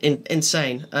just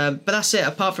insane. But that's it.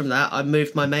 Apart from that, I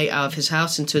moved my mate out of his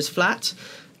house into his flat,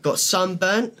 got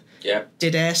sunburnt, Yeah.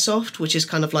 did airsoft, which is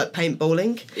kind of like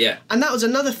paintballing. Yeah. And that was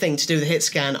another thing to do with hit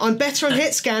scan. I'm better on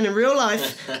hit scan in real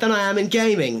life than I am in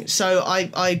gaming. So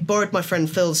I borrowed my friend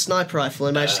Phil's sniper rifle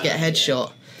and managed to get a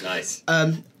headshot. Nice.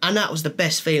 And that was the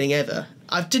best feeling ever.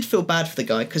 I did feel bad for the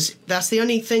guy because that's the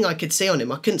only thing I could see on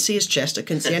him. I couldn't see his chest. I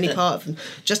couldn't see any part of him.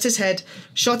 Just his head.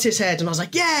 Shot his head and I was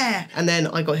like, yeah! And then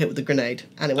I got hit with a grenade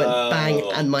and it went bang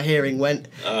and my hearing went.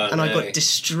 And I got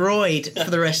destroyed for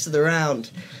the rest of the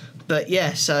round. But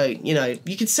yeah, so, you know,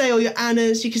 you could say all your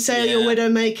Annas, you could say all your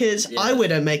Widowmakers. Yeah. I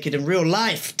Widowmake it in real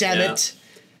life, damn it.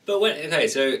 But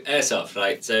so airsoft,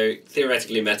 right? So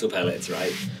theoretically metal pellets,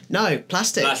 right? No,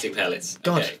 plastic. Plastic pellets.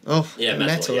 God. Okay. Oh, Yeah,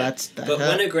 metal, yeah. that But hurt.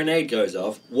 when a grenade goes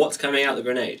off, what's coming out the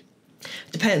grenade?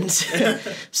 Depends.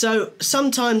 So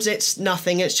sometimes it's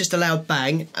nothing, it's just a loud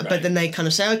bang, but then they kind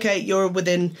of say, okay, you're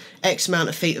within X amount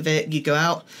of feet of it, you go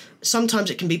out. Sometimes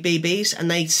it can be BBs and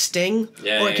they sting,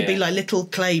 or it could be like little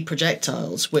clay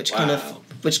projectiles, which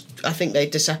which I think they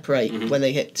disapparate when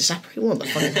they hit. Disapparate? What the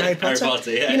fucking Harry Potter? Harry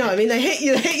Potter, yeah. You know what I mean? They hit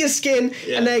your skin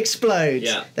and they explode.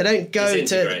 Yeah. They don't go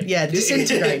Disintegrate.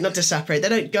 disintegrate, not disapparate. They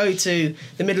don't go to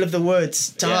the middle of the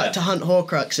woods to hunt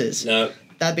Horcruxes. No.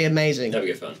 That'd be amazing. That'd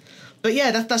be good fun. But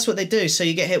yeah, that's what they do. So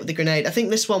you get hit with the grenade. I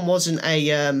think this one wasn't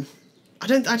a... I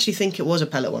don't actually think it was a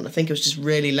pellet one. I think it was just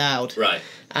really loud. Right.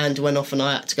 And went off and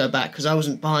I had to go back because I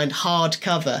wasn't behind hard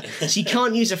cover. So you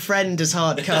can't use a friend as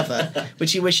hard cover,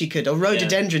 which you wish you could. Or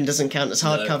rhododendron doesn't count as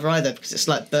hard cover either because it's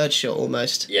like birdshot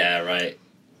almost. Yeah, right.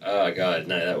 Oh god,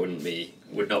 no, that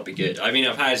would not be good. I mean,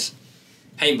 I've had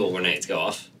paintball grenades go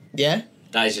off. Yeah?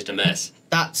 That is just a mess.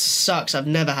 That sucks. I've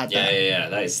never had that. Yeah.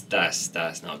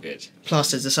 That's not good.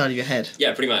 Plasters the side of your head.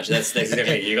 Yeah, pretty much. That's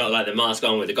exactly. You got like the mask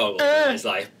on with the goggles, and it's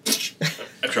like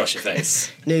across your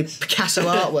face. New Picasso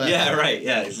artwork. Yeah, right.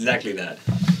 Yeah, exactly that.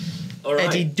 All right.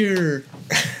 Eddie Durr.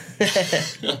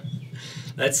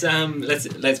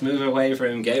 Let's move away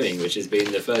from gaming, which has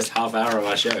been the first half hour of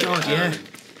our show. God, yeah.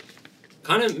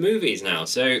 Kind of movies now.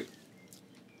 So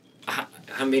I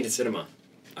haven't been to cinema.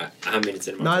 I haven't been to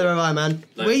cinema. Neither have I, man.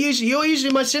 No. You're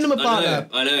usually my cinema partner.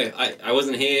 I know. I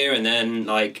wasn't here, and then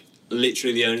like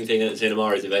literally the only thing at the cinema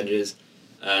is Avengers,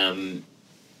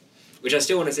 which I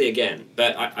still want to see again.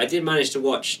 But I did manage to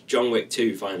watch John Wick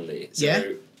 2 finally. So, Yeah.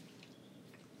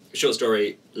 Short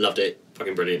story, loved it,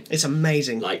 fucking brilliant. It's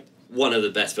amazing. Like one of the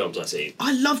best films I've seen.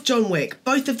 I love John Wick.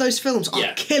 Both of those films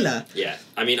are killer. Yeah,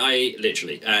 I mean, I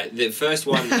literally the first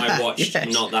one I watched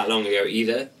Yes. not that long ago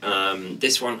either.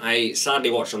 This one I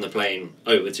sadly watched on the plane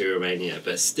over to Romania,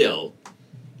 but still,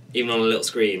 even on a little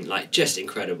screen, like just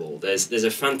incredible. There's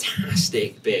a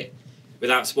fantastic bit,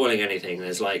 without spoiling anything.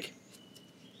 There's like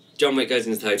John Wick goes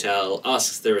into the hotel,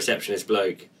 asks the receptionist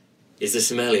bloke, "Is the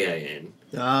sommelier in?"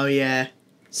 Oh, yeah.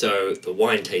 So the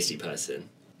wine tasty person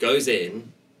goes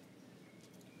in,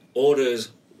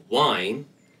 orders wine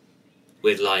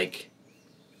with like,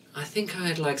 I think I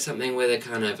had like something with a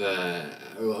kind of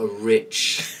a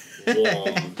rich,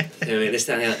 warm, this,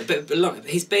 that, and the other. But look,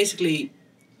 he's basically,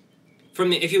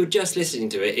 if you were just listening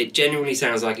to it, it genuinely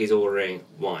sounds like he's ordering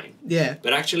wine. Yeah.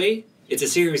 But actually, it's a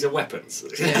series of weapons.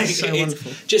 Yeah, it's so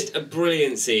wonderful. Just a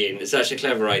brilliant scene, such a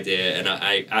clever idea, and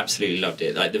I absolutely loved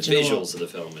it. Like the you know visuals of the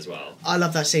film as well. I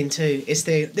love that scene too. It's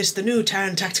the new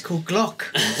Taran Tactical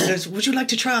Glock. Would you like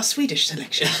to try our Swedish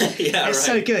selection? Yeah, it's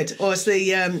so good. Or it's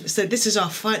the so this is our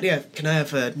fine. Yeah, can I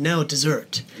have no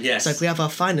dessert? Yes. It's like we have our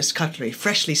finest cutlery,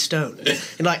 freshly stoned.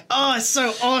 You're like, oh, it's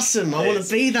so awesome. I want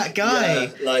to be that guy.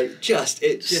 Yeah, like just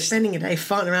Spending a day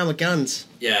fighting around with guns.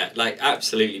 Yeah, like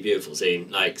absolutely beautiful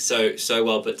scene. Like so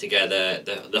well put together.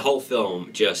 The whole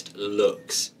film just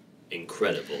looks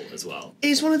incredible as well.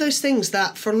 It's one of those things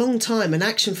that for a long time an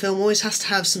action film always has to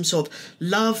have some sort of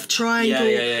love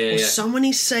triangle, or someone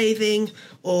he's saving,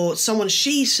 or someone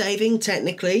she's saving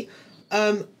technically,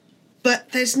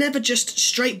 but there's never just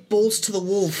straight balls to the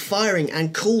wall firing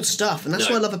and cool stuff, and that's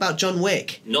what I love about John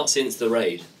Wick. Not since The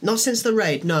Raid. Not since The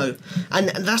Raid, no. And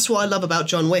that's what I love about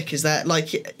John Wick, is that,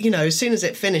 like, you know, as soon as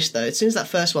it finished, though, as soon as that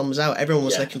first one was out, everyone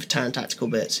was looking for Terran Tactical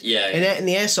bits. In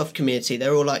the Airsoft community,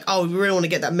 they're all like, oh, we really want to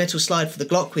get that metal slide for the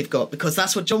Glock we've got, because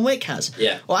that's what John Wick has.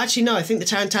 Yeah. Well, actually, no, I think the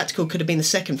Terran Tactical could have been the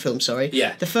second film, sorry.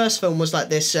 Yeah. The first film was like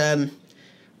this, God,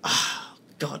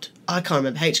 I can't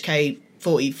remember, HK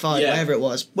 45, whatever it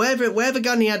was. Whatever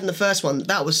gun he had in the first one,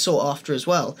 that was sought after as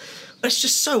well. But it's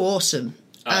just so awesome.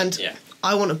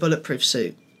 I want a bulletproof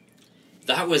suit.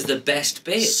 That was the best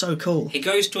bit. So cool. He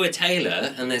goes to a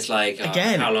tailor and there's like,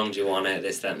 Again. How long do you want it,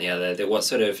 this, that and the other. What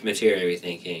sort of material are you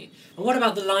thinking? And what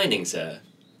about the lining, sir?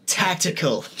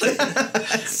 Tactical. So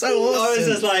awesome. I was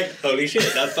just like, holy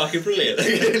shit, that's fucking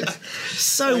brilliant.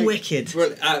 So like, wicked.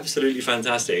 Absolutely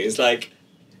fantastic. It's like,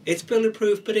 it's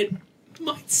bulletproof, but it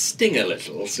might sting a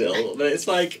little still, but it's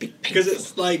like, because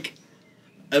it's like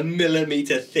a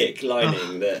millimetre thick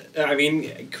lining that, I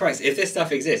mean, Christ, if this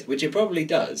stuff exists, which it probably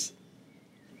does,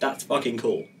 that's fucking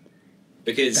cool.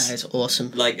 Because that is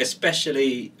awesome. Like,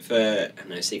 especially for, I don't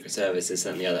know, Secret Service, this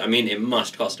and the other, I mean, it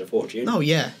must cost a fortune. Oh,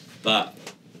 yeah. But,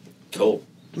 cool.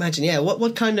 Imagine,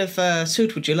 what kind of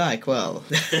suit would you like? Well...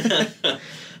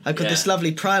 I've got this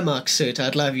lovely Primark suit.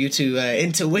 I'd love you to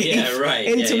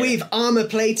interweave armour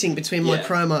plating between my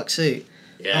Primark suite.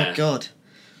 Yeah. Oh, God.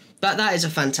 That is a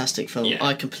fantastic film. Yeah.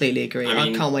 I completely agree. I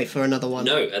mean, I can't wait for another one.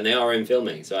 No, and they are in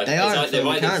filming. So they've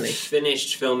either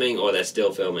finished filming or they're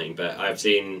still filming. But I've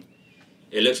seen...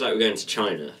 It looks like we're going to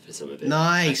China for some of it.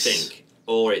 Nice. I think.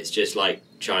 Or it's just like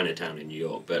Chinatown in New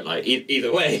York. But like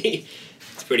either way,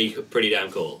 it's pretty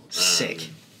damn cool. Sick.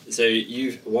 So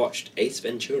you've watched Ace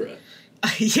Ventura.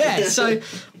 Yeah, so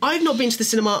I've not been to the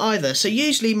cinema either. So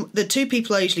usually the two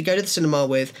people I usually go to the cinema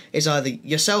with is either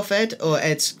yourself, Ed, or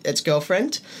Ed's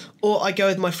girlfriend, or I go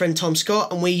with my friend Tom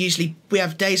Scott, and we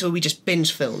have days where we just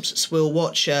binge films. So we'll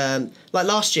watch, like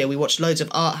last year we watched loads of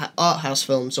art house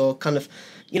films, or kind of,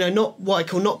 you know, not what I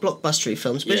call not blockbustery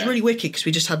films, but it's really wicked because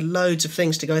we just had loads of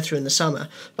things to go through in the summer.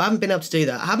 But I haven't been able to do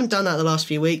that. I haven't done that the last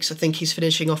few weeks. I think he's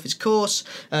finishing off his course.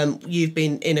 You've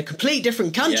been in a complete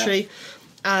different country. Yeah.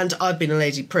 And I've been a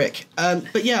lazy prick.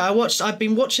 But yeah, I've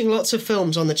been watching lots of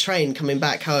films on the train coming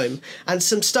back home, and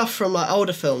some stuff from like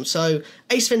older films. So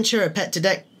Ace Ventura: Pet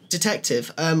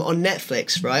Detective on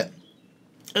Netflix, right?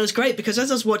 And it was great because as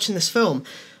I was watching this film,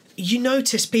 you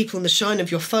notice people in the shine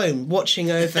of your phone watching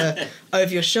over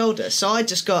your shoulder. So I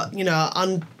just got, you know,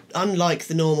 unlike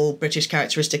the normal British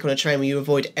characteristic on a train where you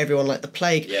avoid everyone like the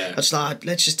plague, I was like,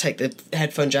 let's just take the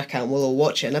headphone jack out and we'll all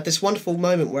watch it. And I had this wonderful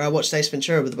moment where I watched Ace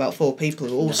Ventura with about 4 people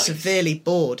who were all severely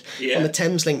bored on the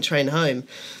Thameslink train home.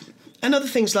 And other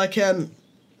things like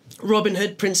Robin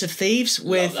Hood, Prince of Thieves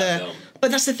with... But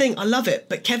that's the thing, I love it,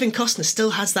 but Kevin Costner still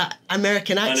has that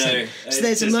American accent. I know. So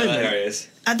there's a moment. Hilarious.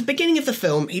 At the beginning of the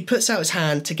film, he puts out his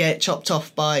hand to get chopped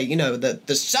off by, you know, the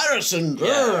Saracen.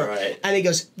 Yeah, right. And he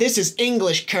goes, "This is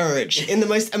English courage," in the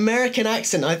most American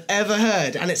accent I've ever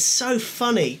heard. And it's so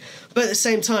funny, but at the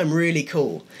same time, really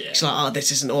cool. Yeah. It's like, oh,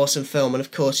 this is an awesome film. And of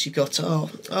course, you've got,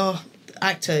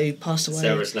 actor who passed away.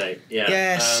 Severus Snape, yeah.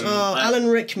 Yes, Alan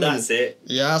Rickman. That's it.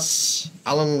 Yes,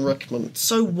 Alan Rickman.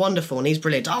 So wonderful, and he's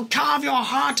brilliant. I'll carve your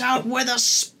heart out with a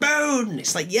spoon.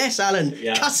 It's like, yes, Alan,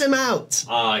 cut him out.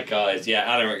 Oh, God,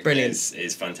 yeah, Alan Rickman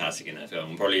is fantastic in that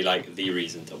film. Probably, like, the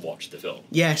reason to watch the film.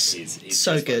 Yes, he's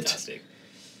so good. Fantastic.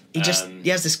 He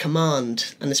has this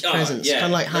command and this presence, kind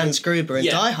of like Hans Gruber in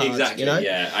Die Hard, exactly, you know?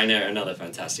 Yeah, I know another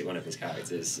fantastic one of his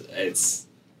characters.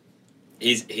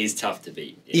 He's tough to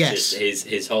beat. It's just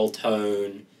his whole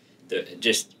tone,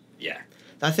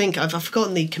 I think I've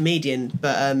forgotten the comedian,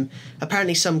 but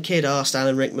apparently some kid asked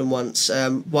Alan Rickman once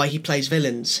why he plays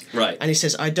villains. Right. And he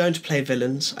says, "I don't play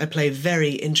villains. I play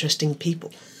very interesting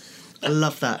people." I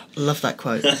love that. I love that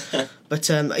quote. But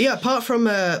apart from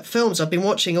films, I've been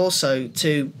watching also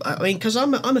because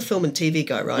I'm a film and TV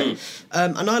guy, right?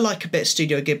 And I like a bit of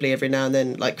Studio Ghibli every now and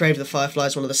then. Like Grave of the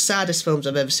Fireflies, one of the saddest films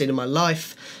I've ever seen in my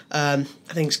life. I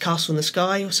think it's Castle in the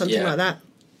Sky or something like that.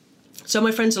 So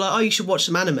my friends are like, "Oh, you should watch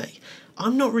some anime."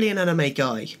 I'm not really an anime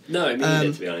guy. No, me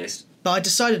neither, to be honest. But I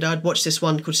decided I'd watch this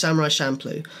one called Samurai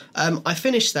Champloo. I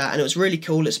finished that and it was really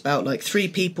cool. It's about like 3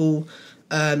 people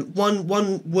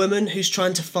one woman who's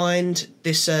trying to find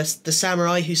this the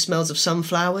samurai who smells of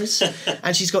sunflowers,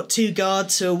 and she's got 2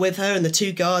 guards who are with her, and the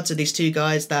 2 guards are these 2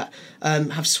 guys that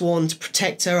have sworn to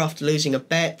protect her after losing a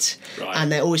bet,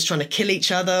 and they're always trying to kill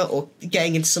each other or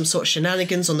getting into some sort of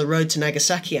shenanigans on the road to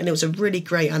Nagasaki, and it was a really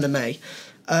great anime.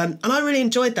 And I really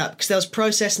enjoyed that because there was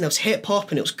process and there was hip hop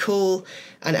and it was cool,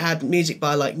 and it had music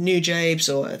by like Nujabes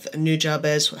or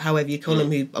Nujabes, however you call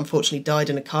him, who unfortunately died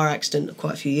in a car accident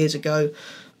quite a few years ago.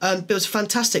 But it was a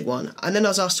fantastic one. And then I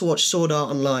was asked to watch Sword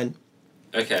Art Online.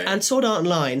 Okay. And Sword Art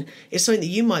Online is something that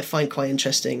you might find quite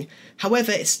interesting.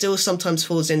 However, it still sometimes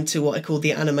falls into what I call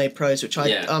the anime prose, which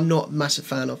I'm not a massive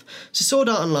fan of. So Sword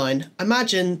Art Online,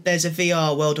 imagine there's a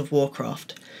VR World of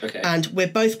Warcraft. Okay. And we're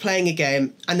both playing a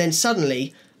game, and then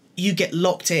suddenly you get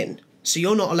locked in. So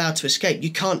you're not allowed to escape. You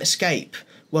can't escape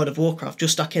World of Warcraft. You're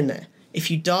stuck in there.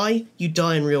 If you die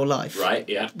in real life. Right,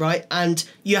 yeah. Right? And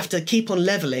you have to keep on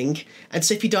levelling. And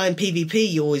so if you die in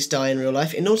PvP, you always die in real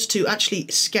life. In order to actually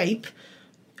escape,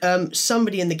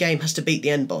 somebody in the game has to beat the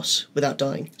end boss without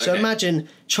dying. So imagine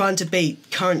trying to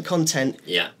beat current content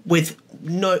with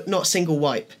not a single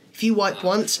wipe. If you wipe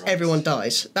once, everyone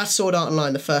dies. That's Sword Art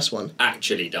Online, the first one.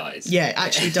 Actually dies. Yeah,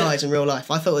 actually dies in real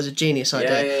life. I thought it was a genius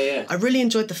idea. Yeah. I really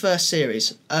enjoyed the first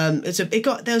series. There was a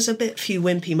few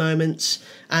wimpy moments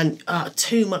and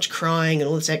too much crying and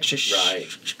all this extra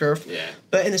scruff. Yeah.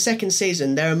 But in the second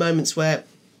season, there are moments where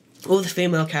all the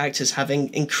female characters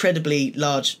having incredibly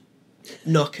large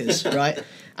knockers, right?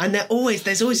 And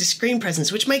there's always a screen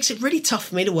presence, which makes it really tough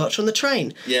for me to watch on the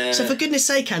train. Yeah. So for goodness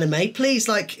sake, anime, please,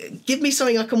 give me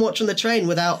something I can watch on the train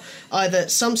without either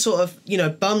some sort of,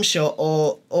 bum shot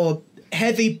or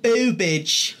heavy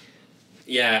boobage.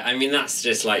 Yeah, I mean, that's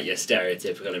just, your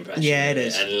stereotypical impression. Yeah, it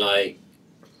is. And,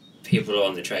 people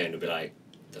on the train will be like,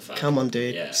 the fuck? Come on,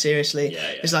 dude. Yeah. Seriously? Yeah.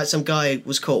 It's like some guy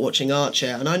was caught watching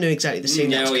Archer, and I knew exactly the scene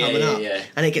that was coming up. Yeah.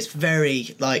 And it gets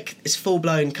very, it's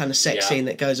full-blown kind of sex scene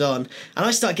that goes on. And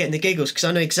I start getting the giggles because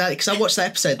I know exactly, because I watched that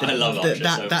episode I love Archer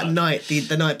that night,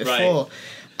 the night before. Right.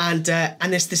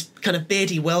 And there's this kind of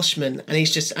beardy Welshman, and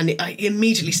he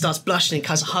immediately starts blushing and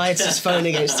kind of hides his phone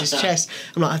against his chest.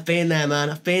 I'm like, I've been there, man.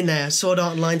 I've been there. Sword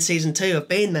Art Online Season 2, I've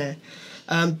been there.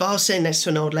 But I was sitting next to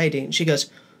an old lady, and she goes,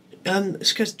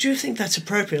 do you think that's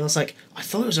appropriate? And I was like, I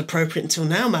thought it was appropriate until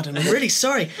now, madam. I'm really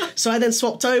sorry. So I then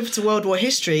swapped over to World War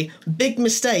History. Big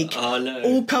mistake. Oh no.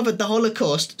 All covered the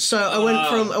Holocaust. So I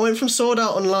went from Sword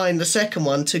Art Online, the second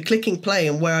one, to clicking play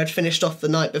and where I'd finished off the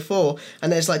night before,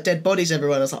 and there's dead bodies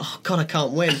everywhere. And I was like, oh god, I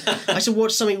can't win. I should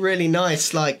watch something really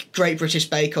nice, like Great British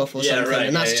Bake Off or something,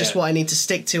 and that's just what I need to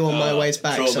stick to on my ways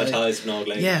back. Traumatised an old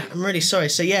lady. Yeah, I'm really sorry.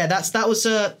 So yeah, that was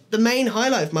the main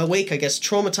highlight of my week, I guess.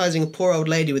 Traumatising a poor old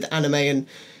lady with anime and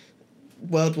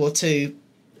World War II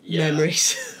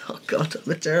memories. Oh god,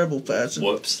 I'm a terrible person.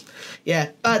 Whoops.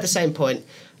 Yeah, but at the same point,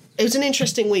 it was an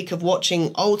interesting week of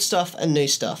watching old stuff and new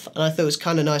stuff, and I thought it was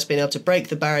kind of nice being able to break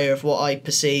the barrier of what I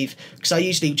perceive, because I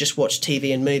usually just watch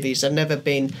TV and movies. I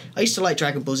used to like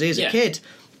Dragon Ball Z as a kid,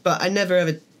 but I never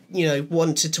ever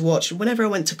wanted to watch. Whenever I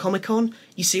went to Comic-Con,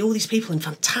 you see all these people in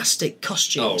fantastic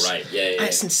costumes. Oh, right, yeah. And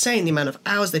it's insane the amount of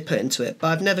hours they put into it, but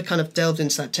I've never kind of delved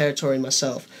into that territory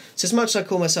myself. So as much as I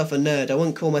call myself a nerd, I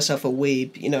wouldn't call myself a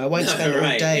weeb. I won't spend all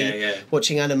day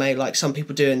watching anime like some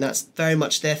people do, and that's very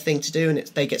much their thing to do, and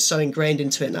they get so ingrained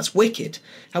into it, and that's wicked.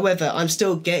 However, I'm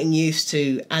still getting used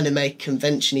to anime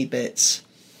convention-y bits.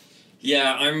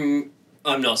 Yeah, I'm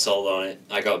not sold on it.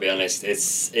 I gotta be honest.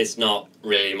 It's not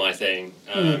really my thing.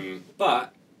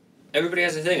 But everybody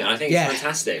has a thing, and I think it's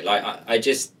fantastic. I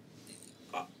just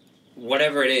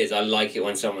whatever it is, I like it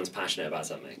when someone's passionate about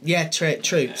something. Yeah, true.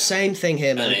 Yeah. Same thing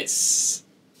here, man. And it's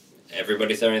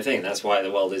everybody's their own thing. That's why the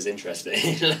world is interesting.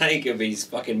 It'd be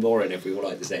fucking boring if we all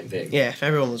like the same thing. Yeah, if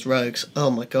everyone was rogues.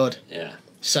 Oh my god. Yeah.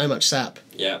 So much sap.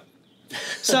 Yeah.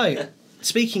 So.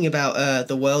 Speaking about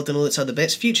the world and all its other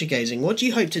bits, future gazing, what do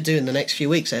you hope to do in the next few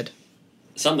weeks, Ed?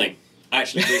 Something.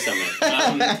 Actually, do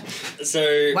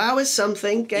something. WoW is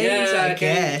something. Games, I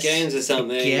guess. Games are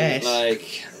something. I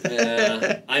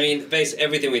mean, basically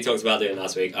everything we talked about doing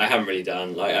last week, I haven't really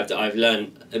done. I've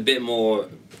learned a bit more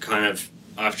kind of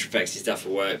After Effects stuff for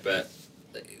work, but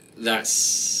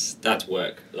that's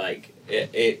work. I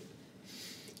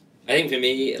think for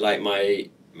me,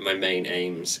 my main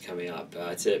aims coming up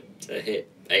to hit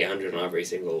 800 on every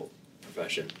single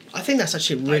profession. I think that's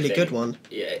actually a really good one.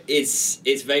 Yeah, it's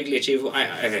vaguely achievable.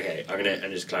 Okay, I'm gonna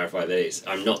just clarify this.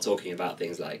 I'm not talking about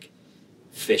things like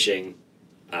fishing,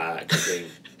 cooking,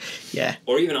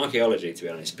 or even archaeology, to be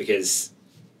honest, because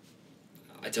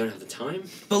I don't have the time.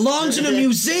 Belongs in a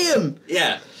museum.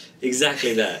 Yeah,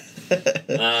 exactly that.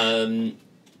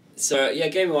 So yeah,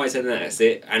 gaming wise, I think that's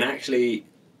it. And actually,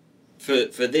 for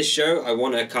this show, I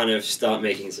want to kind of start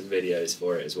making some videos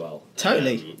for it as well.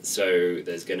 Totally. So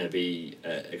there's going to be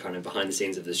a kind of behind the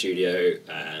scenes of the studio,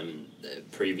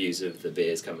 previews of the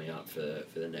beers coming up for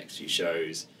the next few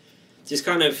shows, just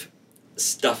kind of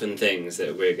stuff and things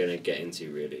that we're going to get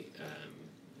into really.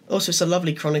 Also, it's a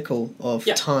lovely chronicle of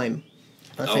time.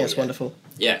 I think it's wonderful.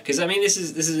 Yeah, because I mean, this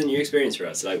is a new experience for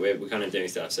us. Like we're kind of doing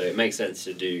stuff, so it makes sense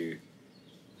to do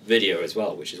video as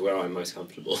well, which is where I'm most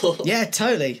comfortable. Yeah,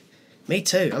 totally. Me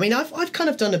too. I mean, I've kind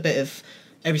of done a bit of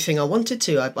everything I wanted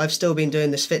to. I've still been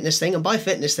doing this fitness thing, and by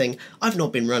fitness thing, I've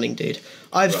not been running, dude.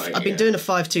 I've been doing a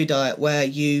 5-2 diet where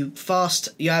you fast.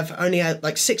 You have only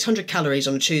like 600 calories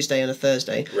on a Tuesday and a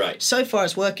Thursday. Right. So far,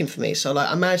 it's working for me. So like,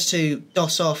 I managed to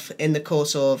DOS off in the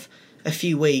course of a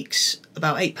few weeks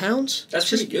about 8 pounds. That's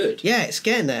pretty good. Yeah, it's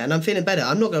getting there, and I'm feeling better.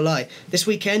 I'm not gonna lie. This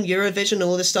weekend, Eurovision,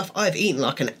 all this stuff, I've eaten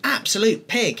like an absolute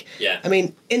pig. Yeah. I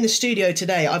mean, in the studio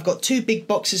today, I've got 2 big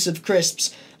boxes of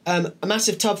crisps, a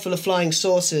massive tub full of flying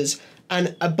saucers,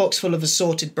 and a box full of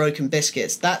assorted broken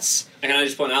biscuits. That's... And can I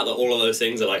just point out that all of those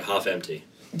things are like half empty?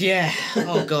 Yeah.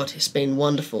 Oh god, it's been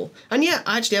wonderful. And yeah,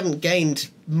 I actually haven't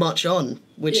gained much on,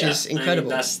 which is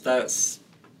incredible. I mean, that's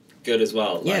good as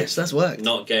well. Like, yes, that's worked.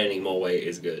 Not gaining more weight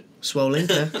is good. Swollen,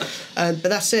 yeah. But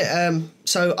that's it.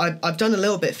 So I've done a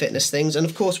little bit of fitness things, and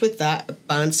of course with that, a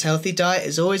balanced, healthy diet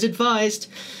is always advised.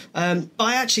 But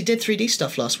I actually did 3D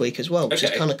stuff last week as well, which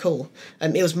is kind of cool.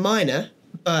 It was minor,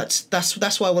 but that's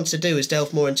what I wanted to do, is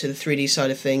delve more into the 3D side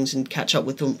of things and catch up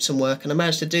with some work, and I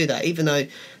managed to do that, even though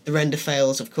the render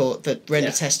fails, of course, the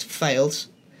render test failed.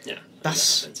 Yeah.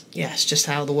 It's just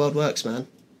how the world works, man.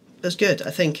 That's good. I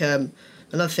think...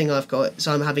 Another thing I've got is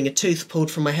I'm having a tooth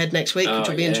pulled from my head next week, which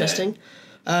will be interesting.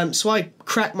 So I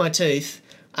cracked my tooth,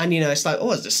 and it's like,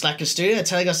 is the Slacker Studio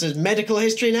telling us there's medical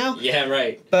history now? Yeah,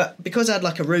 right. But because I had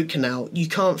like a root canal, you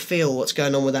can't feel what's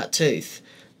going on with that tooth.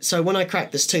 So when I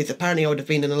cracked this tooth, apparently I would have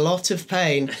been in a lot of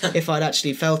pain if I'd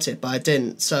actually felt it, but I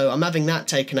didn't. So I'm having that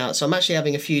taken out. So I'm actually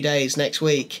having a few days next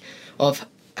week of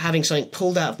having something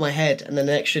pulled out of my head, and then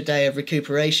an extra day of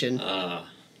recuperation.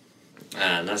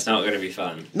 Man, that's not going to be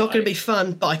fun. Not going to be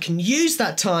fun, but I can use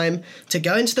that time to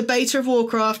go into the beta of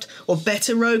Warcraft, or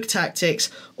better Rogue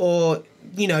Tactics, or,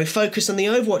 focus on the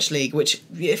Overwatch League, which,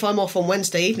 if I'm off on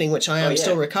Wednesday evening, which I am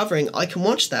still recovering, I can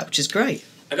watch that, which is great.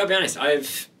 I gotta be honest,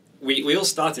 we all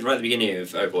started right at the beginning of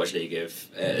Overwatch League,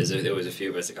 there was a few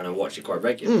of us that kind of watched it quite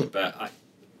regularly, but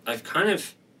I've kind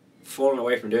of fallen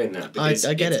away from doing that, because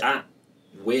I get it. At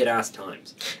weird-ass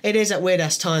times. It is at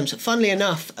weird-ass times. Funnily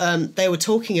enough, they were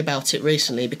talking about it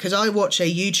recently, because I watch a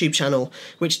YouTube channel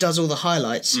which does all the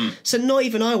highlights. So not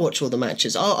even I watch all the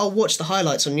matches. I'll watch the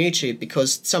highlights on YouTube,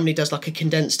 because somebody does like a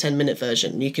condensed 10-minute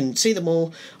version. You can see them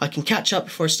all. I can catch up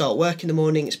before I start work in the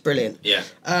morning. It's brilliant. Yeah.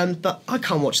 But I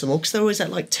can't watch them all, because they're always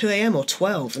at like 2 a.m. or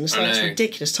 12, and it's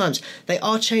ridiculous times. They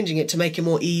are changing it to make it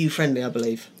more EU-friendly, I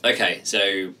believe. Okay,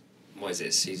 so what is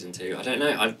it, season 2? I don't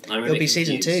know. I'm really It'll be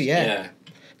season 2, yeah.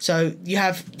 So you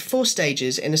have 4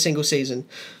 stages in a single season.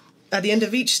 At the end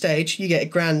of each stage, you get a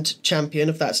grand champion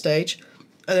of that stage.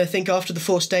 And I think after the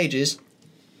 4 stages,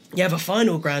 you have a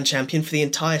final grand champion for the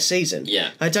entire season. Yeah.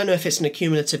 I don't know if it's an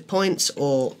accumulative points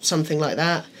or something like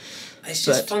that. It's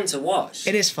just fun to watch.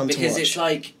 It is fun to watch. Because it's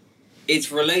like, it's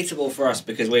relatable for us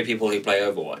because we're people who play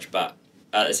Overwatch, but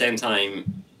at the same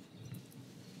time,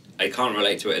 I can't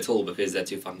relate to it at all because they're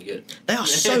too fucking good. They are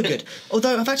so good.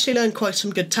 Although I've actually learned quite some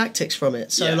good tactics from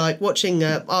it. So, like, watching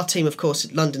our team, of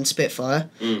course, London Spitfire,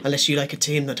 unless you like a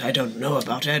team that I don't know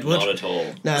about, Edward. Not at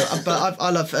all. No, but I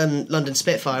love London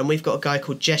Spitfire, and we've got a guy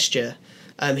called Gesture,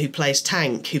 who plays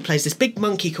tank, who plays this big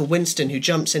monkey called Winston, who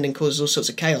jumps in and causes all sorts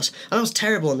of chaos. And I was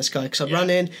terrible on this guy, because I'd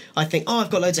run in, I think, I've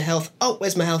got loads of health,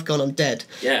 where's my health gone, I'm dead.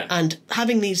 Yeah. And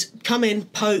having these come in,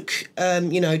 poke,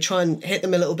 try and hit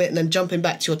them a little bit, and then jumping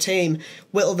back to your team,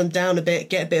 whittle them down a bit,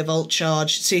 get a bit of ult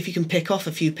charge, see if you can pick off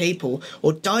a few people,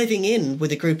 or diving in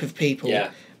with a group of people. Yeah.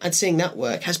 And seeing that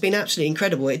work has been absolutely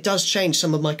incredible. It does change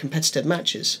some of my competitive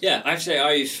matches. Yeah, actually,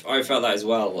 I've felt that as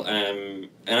well. And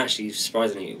actually,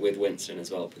 surprisingly, with Winston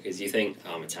as well, because you think,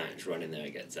 I'm a tank, just run in there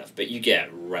and get stuff. But you get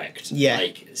wrecked,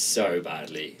 like, so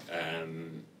badly.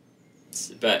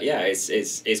 But yeah,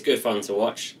 it's good fun to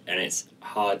watch, and it's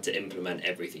hard to implement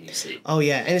everything you see. Oh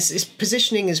yeah, and it's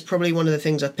positioning is probably one of the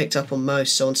things I've picked up on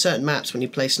most. So on certain maps, when you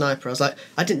play sniper, I was like,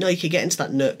 I didn't know you could get into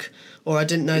that nook, or I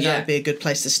didn't know that would be a good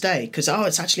place to stay, because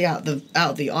it's actually out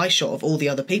of the eye shot of all the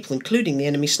other people, including the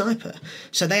enemy sniper.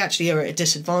 So they actually are at a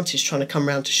disadvantage trying to come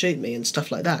around to shoot me and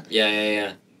stuff like that.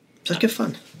 Yeah. So it's good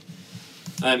fun.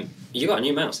 You got a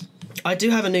new mouse. I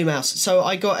do have a new mouse. So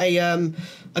I got a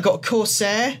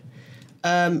Corsair.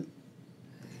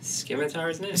 Scimitar,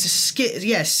 isn't it? It's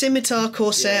a Scimitar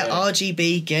Corsair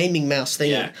RGB gaming mouse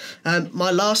thingy. Yeah.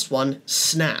 My last one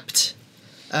snapped.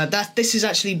 This is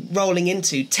actually rolling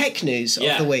into tech news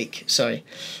of the week. Sorry.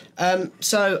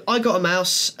 So I got a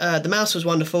mouse. The mouse was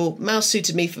wonderful. Mouse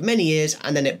suited me for many years,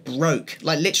 and then it broke.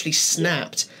 Like literally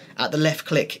snapped at the left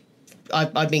click.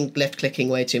 I've been left clicking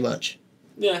way too much.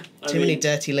 Yeah. Too many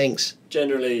dirty links.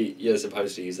 Generally, you're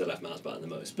supposed to use the left mouse button the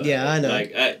most. But yeah, I know.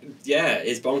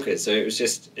 It's bonkers. So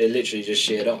it literally just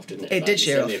sheared off, didn't it? It did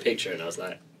shear off. You sent me a picture, and I was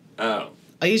like, oh.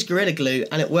 I used Gorilla Glue,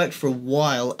 and it worked for a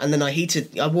while, and then I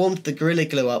warmed the Gorilla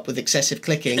Glue up with excessive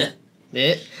clicking.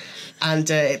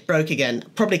 And it broke again,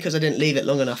 probably because I didn't leave it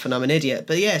long enough and I'm an idiot.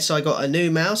 But yeah, so I got a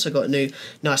new mouse. I got a new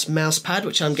nice mouse pad,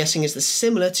 which I'm guessing is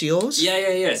similar to yours.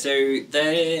 Yeah. So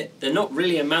they're not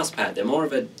really a mouse pad. They're more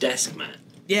of a desk mat.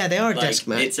 Yeah, they are a desk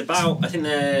mat. It's about, I think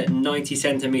they're 90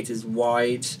 centimetres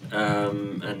wide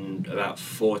and about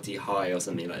 40 high or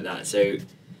something like that. So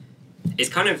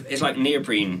it's like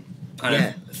neoprene. Kind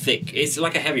of thick. It's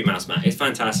like a heavy mouse mat. It's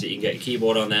fantastic. You can get your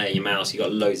keyboard on there, your mouse. You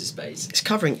got loads of space. It's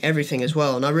covering everything as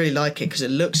well, and I really like it because it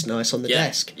looks nice on the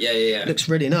desk. Yeah. It looks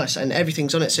really nice, and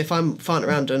everything's on it. So if I'm farting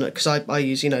around doing it, because I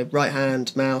use right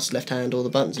hand, mouse, left hand, all the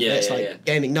buttons. It's like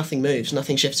gaming. Nothing moves,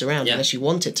 nothing shifts around unless you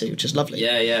want it to, which is lovely.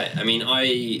 Yeah. I mean,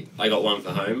 I got one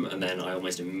for home, and then I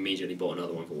almost immediately bought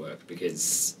another one for work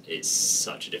because it's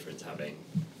such a difference having.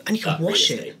 And you can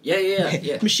wash it.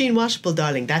 Yeah. Machine washable,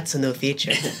 darling. That's a new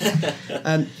feature.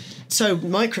 So,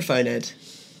 microphone, Ed.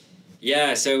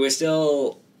 Yeah, so we're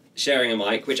still sharing a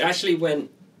mic, which actually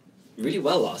went really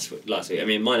well last week. I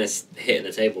mean, minus hitting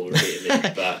the table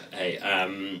repeatedly, but hey,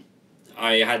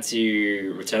 I had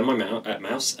to return my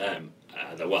mouse.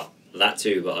 That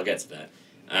too, but I'll get to that.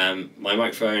 My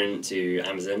microphone to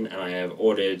Amazon, and I have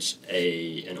ordered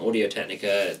an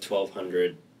Audio-Technica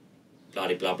 1200 blah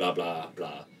blah blah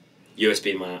blah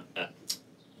USB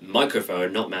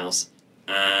microphone, not mouse,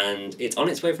 and it's on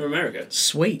its way from America.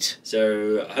 Sweet.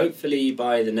 So hopefully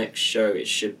by the next show it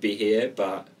should be here,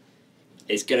 but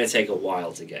it's going to take a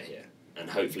while to get here, and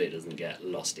hopefully it doesn't get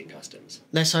lost in customs.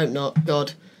 Let's hope not.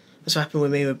 God, that's what happened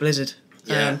with me with Blizzard.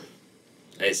 Yeah.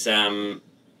 It's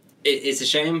a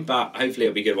shame, but hopefully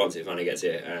it'll be good once it finally gets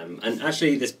here. And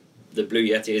actually the Blue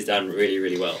Yeti has done really,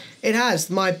 really well. It has.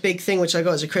 My big thing, which I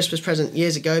got as a Christmas present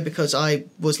years ago, because I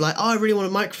was like, I really want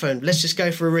a microphone. Let's just go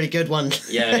for a really good one.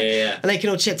 Yeah. And they can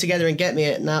all chip together and get me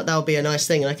it, and that'll be a nice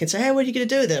thing. And I can say, hey, what are you going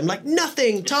to do with it? I'm like,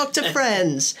 nothing. Talk to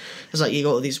friends. I was like, you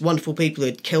got all these wonderful people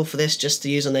who'd kill for this just to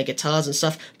use on their guitars and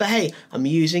stuff. But hey, I'm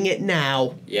using it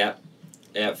now. Yeah,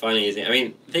 finally using it. I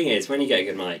mean, the thing is, when you get a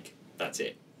good mic, that's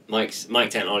it. Mic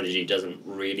technology doesn't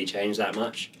really change that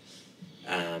much.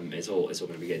 It's all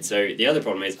going to be good. So the other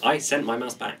problem is I sent my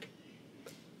mouse back.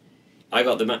 I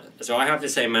got so I have the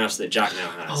same mouse that Jack now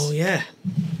has. Oh yeah.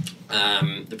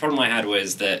 The problem I had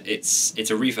was that it's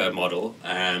a refurb model,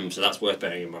 so that's worth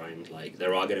bearing in mind. Like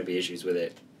there are going to be issues with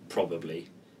it, probably,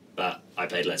 but I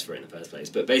paid less for it in the first place.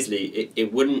 But basically,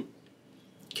 it wouldn't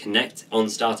connect on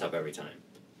startup every time.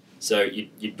 So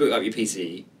you boot up your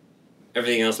PC,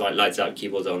 everything else like lights up,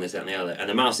 keyboards on, this, that, and the other, and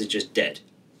the mouse is just dead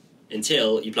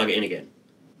until you plug it in again.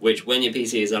 Which, when your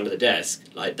PC is under the desk,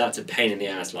 like that's a pain in the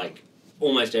ass. Like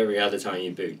almost every other time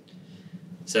you boot.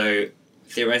 So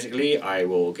theoretically, I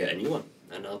will get a new one,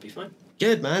 and I'll be fine.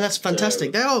 Good, man. That's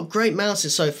fantastic. They're all great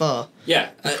mouses so far.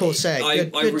 Yeah, Corsair.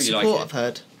 Good really support, like it. I've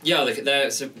heard. Yeah, their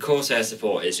Corsair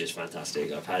support is just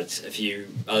fantastic. I've had a few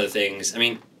other things. I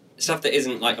mean, stuff that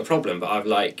isn't like a problem, but I've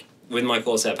like with my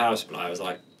Corsair power supply, I was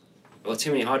like, I've got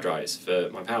too many hard drives for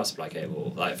my power supply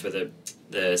cable, like for the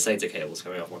SATA cables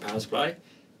coming off my power supply.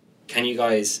 Can you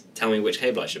guys tell me which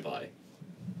cable I should buy?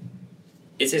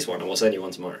 It's this one, and we'll send you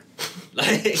one tomorrow.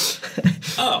 Like,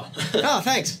 oh,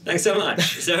 thanks. Thanks so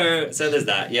much. So there's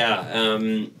that. Yeah.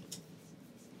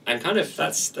 And kind of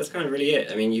that's kind of really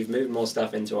it. I mean, you've moved more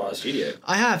stuff into our studio.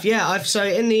 I have, yeah. So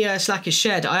in the Slackers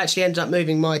shed, I actually ended up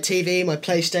moving my TV, my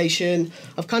PlayStation.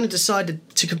 I've kind of decided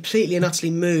to completely and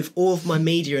utterly move all of my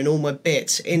media and all my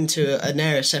bits into an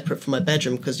area separate from my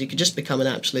bedroom, because you could just become an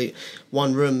absolute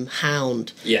one-room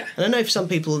hound. Yeah. And I know for some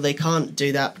people they can't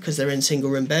do that because they're in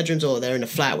single-room bedrooms or they're in a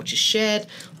flat which is shared.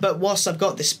 But whilst I've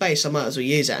got this space, I might as well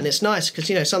use it. And it's nice because,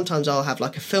 you know, sometimes I'll have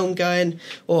like a film going,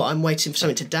 or I'm waiting for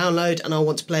something to download and I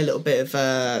want to play a little bit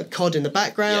of COD in the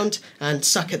background and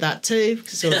suck at that too,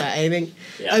 because it's all about aiming.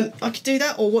 Yeah. I could do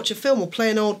that, or watch a film, or play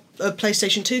an old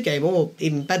PlayStation 2 game, or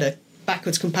even better,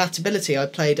 backwards compatibility. I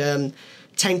played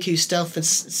Tenku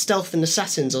Stealth and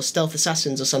Assassins, or Stealth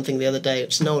Assassins or something the other day.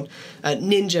 It's an old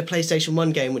ninja PlayStation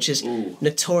 1 game, which is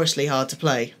notoriously hard to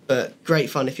play, but great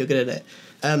fun if you're good at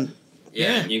it.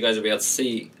 Yeah, and you guys will be able to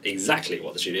see exactly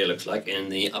what the studio looks like in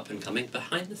the up-and-coming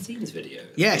behind-the-scenes video.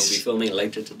 Yes. We'll be filming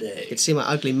later today. You can see my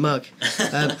ugly mug.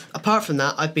 Apart from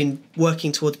that, I've been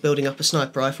working towards building up a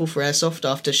sniper rifle for airsoft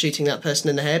after shooting that person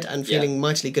in the head and feeling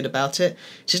mightily good about it,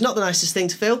 which is not the nicest thing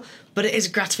to feel, but it is a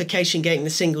gratification getting the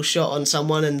single shot on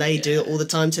someone, and they do it all the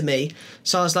time to me.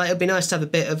 So I was like, it'd be nice to have a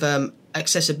bit of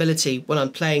accessibility when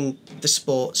I'm playing the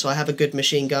sport, so I have a good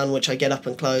machine gun which I get up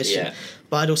and close. Yeah.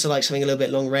 But I'd also like something a little bit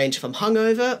long range if I'm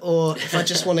hungover, or if I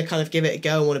just want to kind of give it a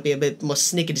go and want to be a bit more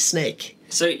sniggity snake.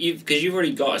 So because you've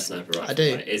already got a sniper rifle, I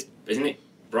do. right? Isn't it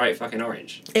bright fucking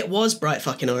orange? It was bright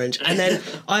fucking orange, and then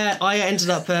I ended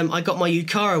up I got my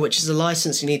UCARA, which is a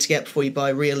license you need to get before you buy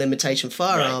real imitation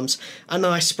firearms, and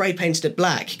then I spray painted it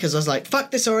black because I was like,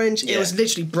 fuck this orange. It was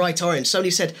literally bright orange.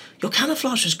 Somebody said your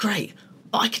camouflage was great,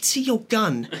 but I could see your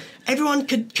gun. Everyone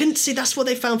couldn't see. That's what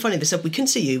they found funny. They said, we couldn't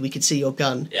see you, we could see your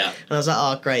gun. Yeah. And I was like,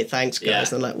 oh, great, thanks, guys. Yeah.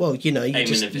 And I'm like, well, you know, you aim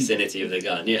just... in the vicinity of the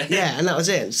gun, yeah. Yeah, and that was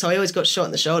it. So I always got shot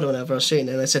in the shoulder whenever I was shooting,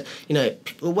 and I said, you know,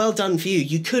 well done for you.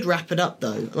 You could wrap it up,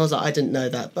 though. And I was like, I didn't know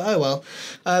that, but oh well.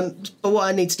 But what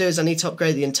I need to do is I need to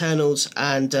upgrade the internals,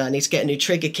 and I need to get a new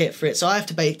trigger kit for it. So I have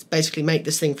to basically make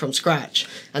this thing from scratch,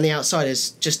 and the outside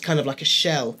is just kind of like a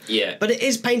shell. Yeah. But it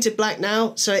is painted black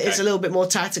now, so it is a little bit more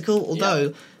tactical, although... Yeah.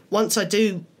 Once I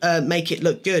do make it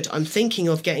look good, I'm thinking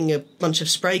of getting a bunch of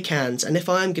spray cans, and if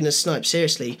I am going to snipe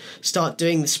seriously, start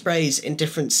doing the sprays in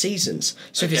different seasons.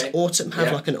 So if it's autumn,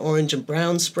 have like an orange and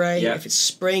brown spray. Yeah. If it's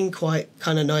spring, quite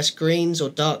kind of nice greens or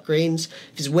dark greens.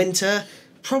 If it's winter,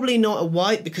 probably not a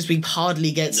white because we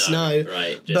hardly get snow.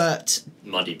 Right. But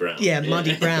muddy brown. yeah,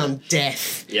 muddy brown,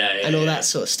 death, and all that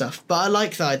sort of stuff. But I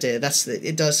like the idea. That's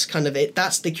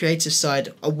the creative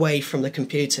side away from the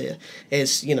computer.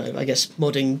 Is, you know, I guess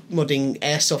modding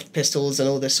airsoft pistols and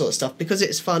all this sort of stuff, because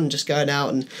it's fun just going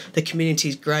out, and the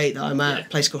community's great. That I'm at a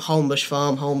place called Holmbush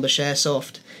Farm, Holmbush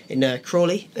Airsoft in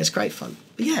Crawley. It's great fun.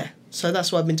 But yeah, so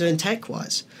that's what I've been doing tech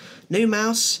wise. New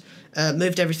mouse.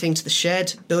 Moved everything to the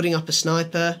shed, building up a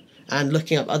sniper, and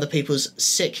looking up other people's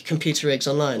sick computer rigs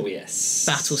online. Oh, yes.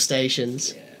 Battle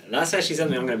stations. Yeah, that's actually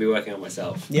something I'm going to be working on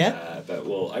myself. Yeah? But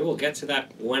I will get to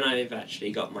that when I've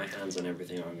actually got my hands on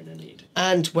everything I'm going to need.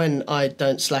 And when I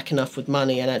don't slack enough with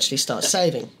money and actually start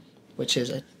saving, which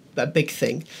is a big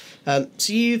thing. So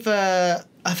you've...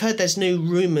 I've heard there's new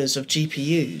rumours of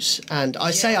GPUs, and I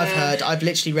say I've heard, I've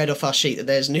literally read off our sheet that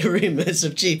there's new rumours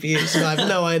of GPUs, and I have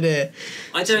no idea.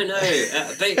 I don't know.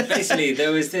 Basically,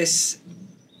 there was this...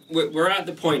 We're at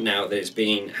the point now that it's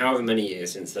been however many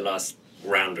years since the last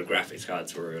round of graphics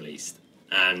cards were released,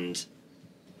 and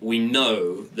we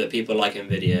know that people like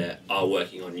NVIDIA are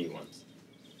working on new ones.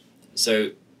 So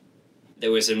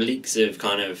there were some leaks of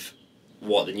kind of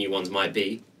what the new ones might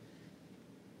be,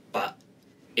 but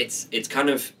it's kind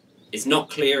of, it's not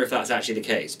clear if that's actually the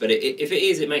case. But if it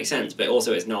is, it makes sense. But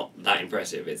also, it's not that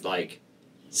impressive. It's like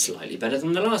slightly better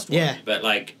than the last one. Yeah. But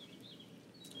like,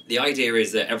 the idea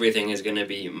is that everything is going to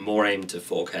be more aimed to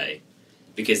 4K,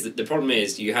 because the problem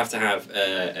is you have to have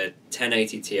a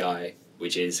 1080 Ti,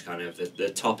 which is kind of the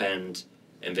top end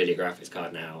NVIDIA graphics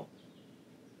card now,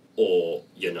 or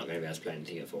you're not going to be able to play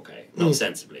anything at 4K. Not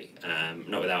sensibly.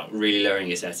 Not without really lowering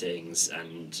your settings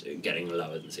and getting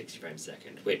lower than 60 frames a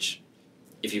second, which,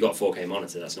 if you've got 4K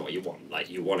monitor, that's not what you want. Like,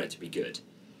 you want it to be good.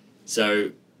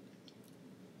 So,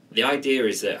 the idea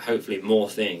is that hopefully more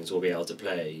things will be able to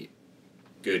play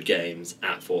good games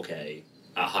at 4K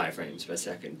at higher frames per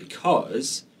second,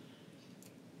 because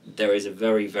there is a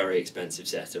very, very expensive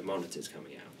set of monitors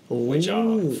coming out, which are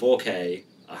 4K,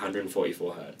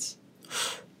 144 Hz.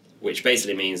 Which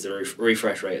basically means the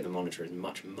refresh rate of the monitor is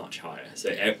much, much higher.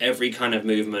 So every kind of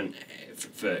movement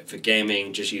for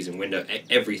gaming, just using Windows,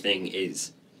 everything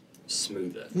is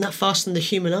smoother. Isn't that faster than the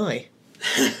human eye?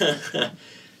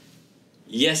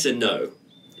 Yes and no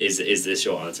is the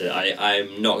short answer.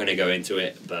 I'm not going to go into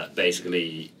it, but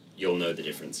basically you'll know the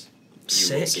difference.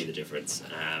 You will see the difference.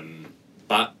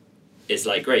 But it's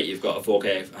like, great, you've got a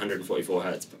 4K 144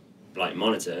 Hz like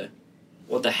monitor.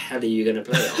 What the hell are you going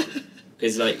to play it on?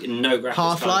 Because, like, no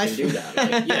graphics card can do that.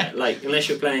 Like, yeah, like, unless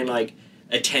you're playing, like,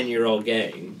 a 10-year-old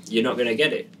game, you're not going to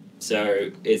get it.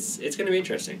 So, it's going to be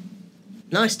interesting.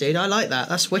 Nice, dude. I like that.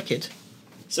 That's wicked.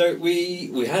 So, we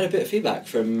had a bit of feedback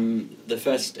from the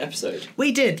first episode.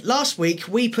 We did. Last week,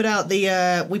 we put out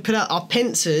our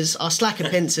pincers, our Slacker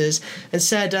pincers, and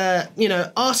said,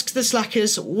 ask the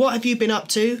Slackers, what have you been up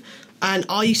to? And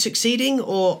are you succeeding,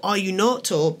 or are you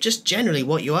not? Or just generally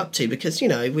what you're up to? Because,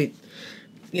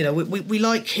 we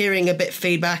like hearing a bit of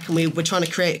feedback, and we're trying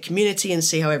to create a community and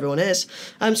see how everyone is.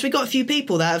 So we got a few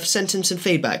people that have sent in some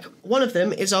feedback. One of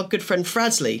them is our good friend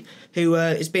Frasley, who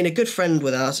has been a good friend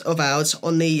of ours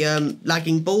on the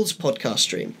Lagging Balls podcast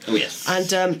stream. Oh, yes.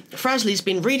 And Frasley's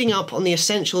been reading up on the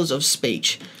essentials of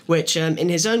speech, which in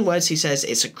his own words he says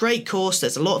it's a great course.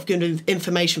 There's a lot of good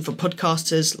information for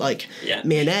podcasters like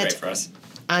me and Ed. Great for us.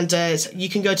 And you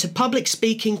can go to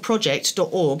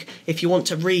publicspeakingproject.org if you want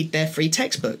to read their free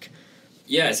textbook.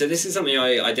 Yeah, so this is something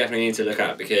I definitely need to look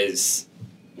at, because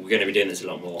we're going to be doing this a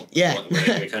lot more. Yeah.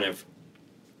 We're kind of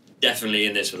definitely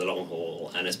in this for the long haul,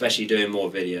 and especially doing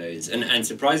more videos. And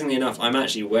surprisingly enough, I'm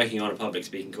actually working on a public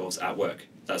speaking course at work.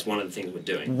 That's one of the things we're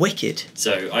doing. Wicked.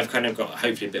 So I've kind of got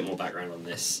hopefully a bit more background on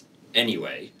this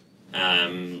anyway.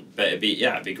 But it'd be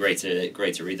great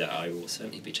to read that. I will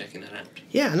certainly be checking that out.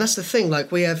 Yeah, and that's the thing.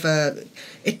 Like, we have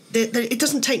it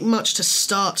doesn't take much to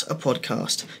start a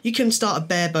podcast. You can start a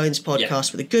bare bones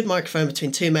podcast with a good microphone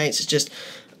between two mates. It's just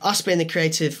us being the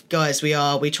creative guys we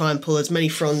are. We try and pull as many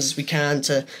fronds as we can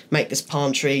to make this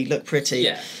palm tree look pretty.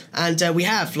 Yeah. And we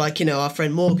have, like, our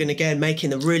friend Morgan again making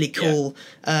the really cool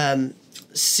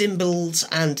symbols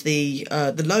and the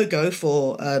logo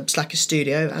for Slacker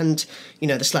Studio, and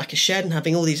the Slacker Shed, and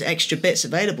having all these extra bits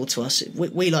available to us.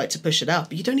 We like to push it out,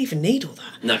 but you don't even need all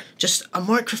that. No, just a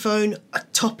microphone, a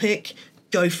topic,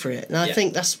 go for it. And I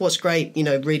think that's what's great,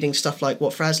 reading stuff like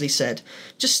what Frasley said.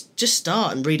 Just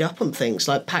start and read up on things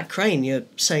like Pat Crane. You're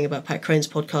saying about Pat Crane's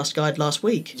podcast guide last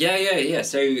week. Yeah.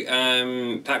 So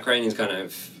Pat Crane is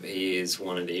he is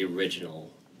one of the original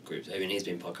groups. I mean, he's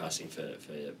been podcasting for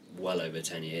well over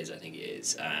 10 years, I think it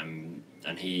is. And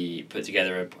he put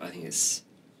together I think it's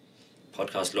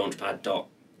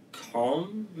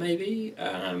podcastlaunchpad.com, maybe.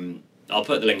 I'll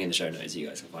put the link in the show notes so you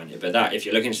guys can find it. But if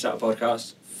you're looking to start a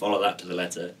podcast, follow that to the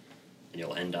letter, and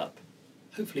you'll end up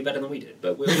hopefully better than we did.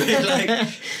 But which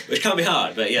can't be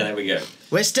hard. But yeah, there we go.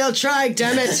 We're still trying,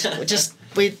 damn it.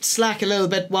 we slack a little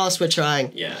bit whilst we're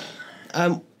trying. Yeah.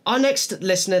 Our next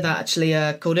listener that actually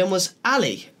called in was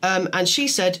Ali, and she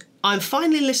said, I'm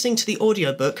finally listening to the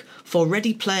audiobook for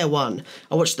Ready Player One.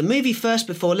 I watched the movie first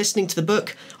before listening to the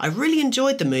book. I really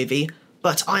enjoyed the movie,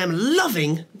 but I am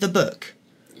loving the book.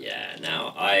 Yeah,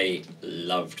 now, I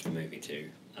loved the movie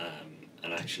too.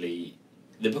 And actually,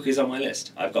 the book is on my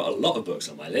list. I've got a lot of books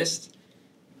on my list.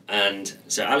 And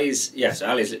so Ali's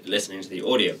listening to the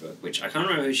audiobook, which I can't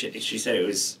remember who she said it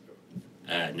was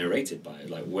narrated by,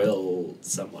 like Will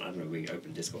someone. I don't know, we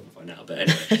open Discord and find out. But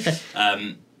anyway,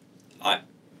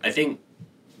 I think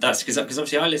that's because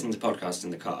obviously I listen to podcasts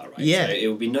in the car, right? Yeah. So it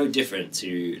would be no different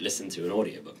to listen to an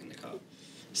audiobook in the car.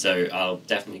 So I'm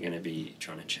definitely going to be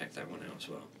trying to check that one out as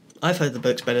well. I've heard the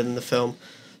book's better than the film.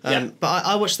 But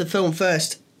I watched the film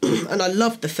first, and I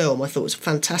loved the film. I thought it was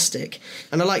fantastic.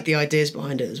 And I like the ideas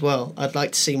behind it as well. I'd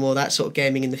like to see more of that sort of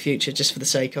gaming in the future, just for the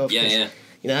sake of... Yeah.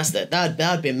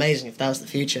 That'd be amazing if that was the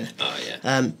future. Oh,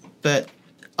 yeah. But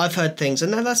I've heard things,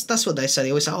 and that's what they say. They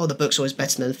always say, the book's always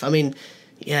better than the film.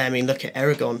 I mean, look at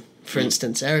Eragon, for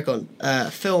instance. Eragon,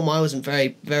 a film I wasn't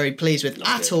very, very pleased with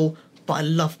at all, but I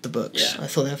loved the books. Yeah. I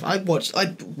thought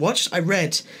I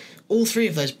read all three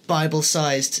of those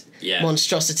Bible-sized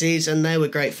monstrosities, and they were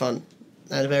great fun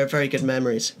and very, very good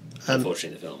memories.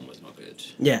 Unfortunately, the film was not good.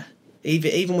 Yeah.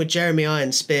 Even with Jeremy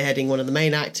Irons spearheading one of the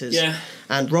main actors,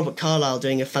 and Robert Carlyle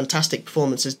doing a fantastic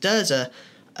performance as Durza,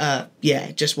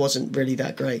 it just wasn't really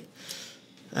that great.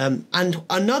 And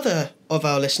another of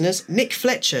our listeners, Nick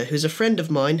Fletcher, who's a friend of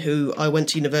mine who I went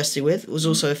to university with, was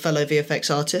also a fellow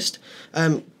VFX artist,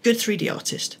 good 3D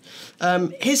artist.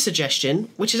 His suggestion,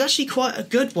 which is actually quite a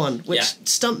good one, which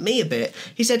stumped me a bit,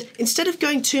 he said, instead of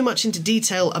going too much into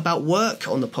detail about work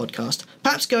on the podcast,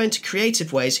 perhaps go into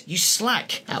creative ways you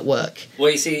slack at work.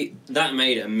 Well, you see, that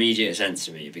made immediate sense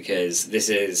to me, because this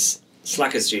is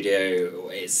Slacker Studio,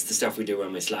 it's the stuff we do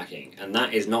when we're slacking, and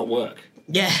that is not work.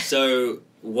 Yeah. So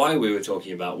why we were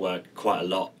talking about work quite a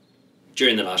lot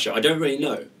during the last show, I don't really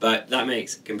know, but that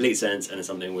makes complete sense, and it's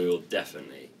something we will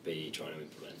definitely be trying to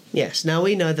implement. Yes, now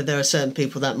we know that there are certain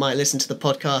people that might listen to the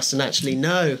podcast and actually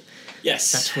know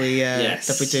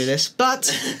that we do this,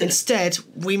 but instead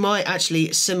we might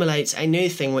actually simulate a new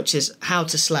thing, which is how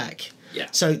to slack. Yeah.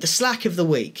 So the slack of the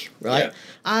week, right? Yeah.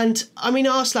 And I mean,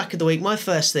 our slack of the week, my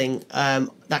first thing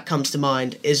that comes to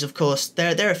mind is, of course,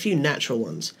 there are a few natural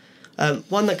ones.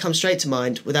 One that comes straight to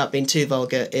mind, without being too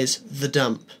vulgar, is the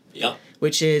dump. Yeah.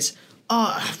 Which is,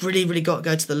 I've really, really got to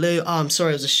go to the loo. I'm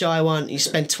sorry, it was a shy one. You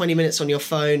spend 20 minutes on your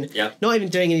phone, not even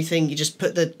doing anything. You just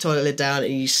put the toilet lid down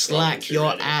and you slack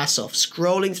your ass off.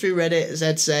 Scrolling through Reddit, as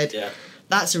Ed said. Yeah.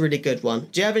 That's a really good one.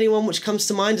 Do you have anyone which comes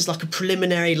to mind as like a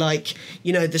preliminary, like,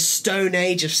 you know, the stone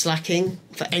age of slacking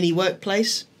for any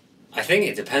workplace? I think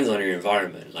it depends on your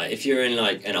environment. Like, if you're in,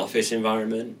 like, an office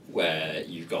environment where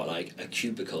you've got, like, a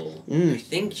cubicle, I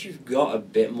think you've got a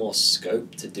bit more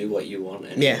scope to do what you want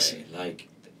anyway. Yes. Like,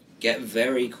 get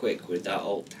very quick with that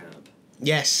Alt-tab.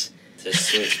 Yes. To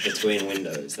switch between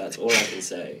windows. That's all I can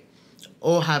say.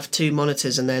 Or have 2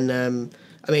 monitors and then...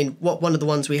 I mean, one of the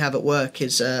ones we have at work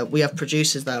is we have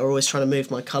producers that are always trying to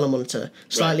move my colour monitor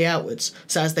slightly outwards,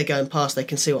 so as they're going past, they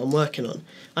can see what I'm working on.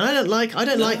 And I don't like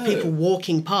people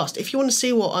walking past. If you want to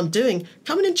see what I'm doing,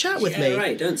 come in and chat with me. Yeah,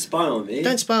 right. Don't spy on me.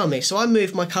 Don't spy on me. So I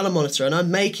move my colour monitor and I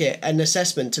make it an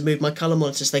assessment to move my colour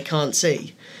monitor so they can't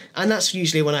see. And that's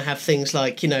usually when I have things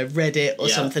like, you know, Reddit or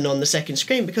something on the second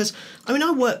screen, because, I mean,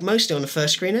 I work mostly on the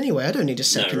first screen anyway. I don't need a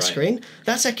second screen.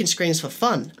 That second screen's for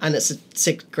fun, and it's a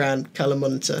 £6,000 colour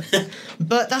monitor.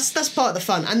 But that's part of the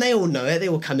fun, and they all know it. They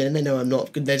all come in and they know I'm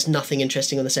not good. There's nothing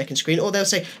interesting on the second screen. Or they'll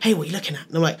say, hey, what are you looking at?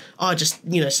 And I'm like, oh, just,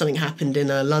 you know, something happened in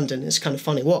London. It's kind of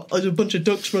funny. What? Oh, there's a bunch of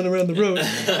ducks running around the road,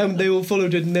 and they all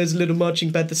followed it, and there's a little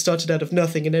marching band that started out of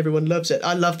nothing, and everyone loves it.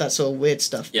 I love that sort of weird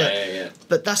stuff.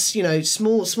 But that's, you know,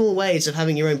 small ways of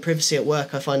having your own privacy at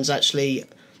work. I find is actually,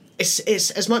 it's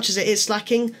as much as it is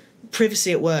slacking,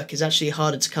 privacy at work is actually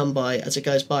harder to come by as it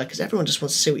goes by, because everyone just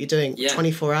wants to see what you're doing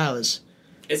 24 hours.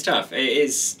 It's tough. It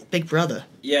is. Big brother.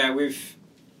 Yeah, do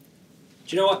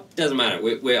you know what? Doesn't matter.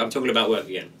 I'm talking about work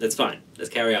again. That's fine. Let's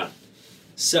carry on.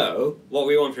 So, what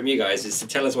we want from you guys is to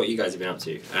tell us what you guys have been up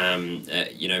to.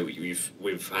 You know,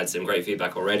 we've had some great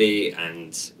feedback already,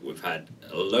 and we've had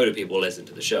a load of people listen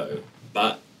to the show,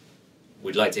 but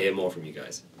we'd like to hear more from you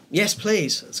guys. Yes,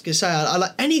 please. I was going to say, I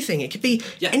like anything. It could be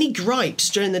any gripes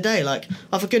during the day, like,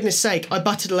 oh, for goodness sake, I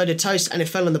buttered a load of toast and it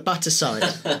fell on the butter side.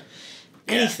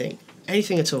 Anything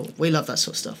at all. We love that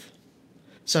sort of stuff.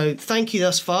 So thank you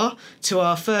thus far to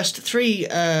our first 3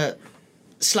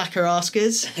 slacker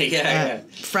askers.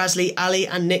 Frasley, Ali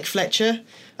and Nick Fletcher.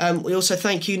 We also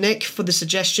thank you, Nick, for the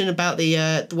suggestion about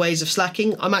the ways of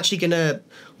slacking. I'm actually going to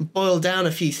boil down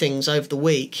a few things over the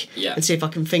week and see if I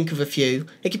can think of a few.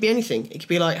 It could be anything. It could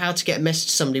be like how to get a message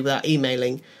to somebody without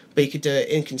emailing, but you could do it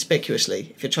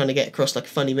inconspicuously if you're trying to get across like a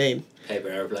funny meme. Paper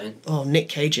aeroplane. Oh, Nick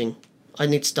Caging. I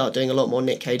need to start doing a lot more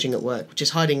Nick Caging at work, which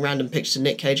is hiding random pictures of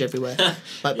Nick Cage everywhere.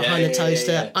 Like behind the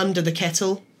toaster, under the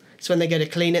kettle. So when they go to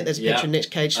clean it, there's a picture of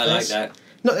Nick Cage's face. I like that.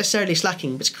 Not necessarily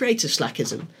slacking, but it's creative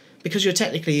slackism, because you're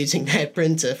technically using their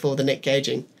printer for the Nick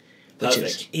Caging, which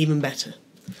is even better.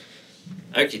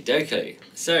 Okie dokie.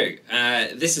 So,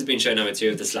 this has been show number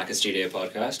 2 of the Slacker Studio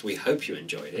podcast. We hope you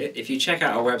enjoyed it. If you check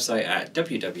out our website at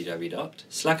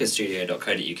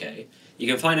www.slackerstudio.co.uk, you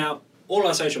can find out all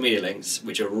our social media links,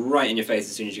 which are right in your face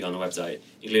as soon as you go on the website,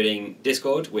 including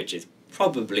Discord, which is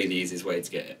probably the easiest way to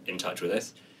get in touch with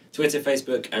us, Twitter,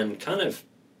 Facebook, and kind of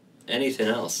anything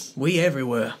else. We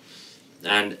everywhere.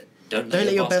 And don't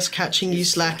let your boss catching you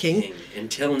slacking.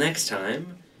 Until next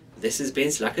time, this has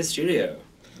been Slacker Studio.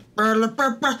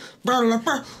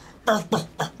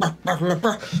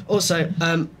 Also,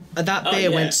 that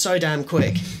beer went so damn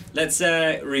quick. Let's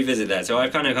revisit that. So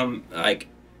I've kind of come, like,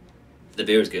 the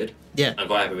beer is good. Yeah. I'm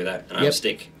quite happy with that. And I'll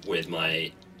stick with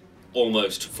my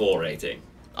almost 4 rating.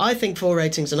 I think 4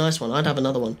 rating's a nice one. I'd have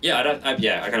another one. Yeah, I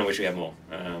kind of wish we had more.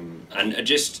 And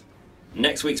just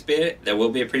next week's beer, there will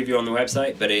be a preview on the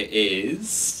website, but it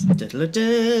is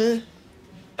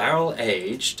Barrel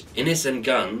Aged Innocent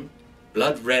Gun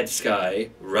Blood Red Sky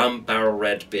Rum Barrel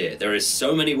Red Beer. There is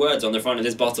so many words on the front of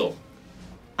this bottle.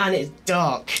 And it's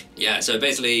dark. Yeah, so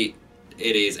basically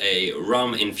it is a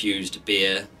rum-infused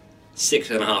beer,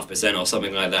 6.5% or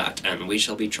something like that, and we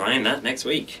shall be trying that next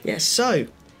week. Yes, so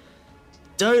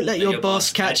don't let your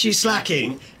boss catch you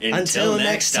slacking. Until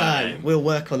next time. We'll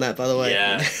work on that, by the way.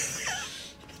 Yeah.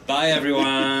 Bye,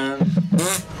 everyone.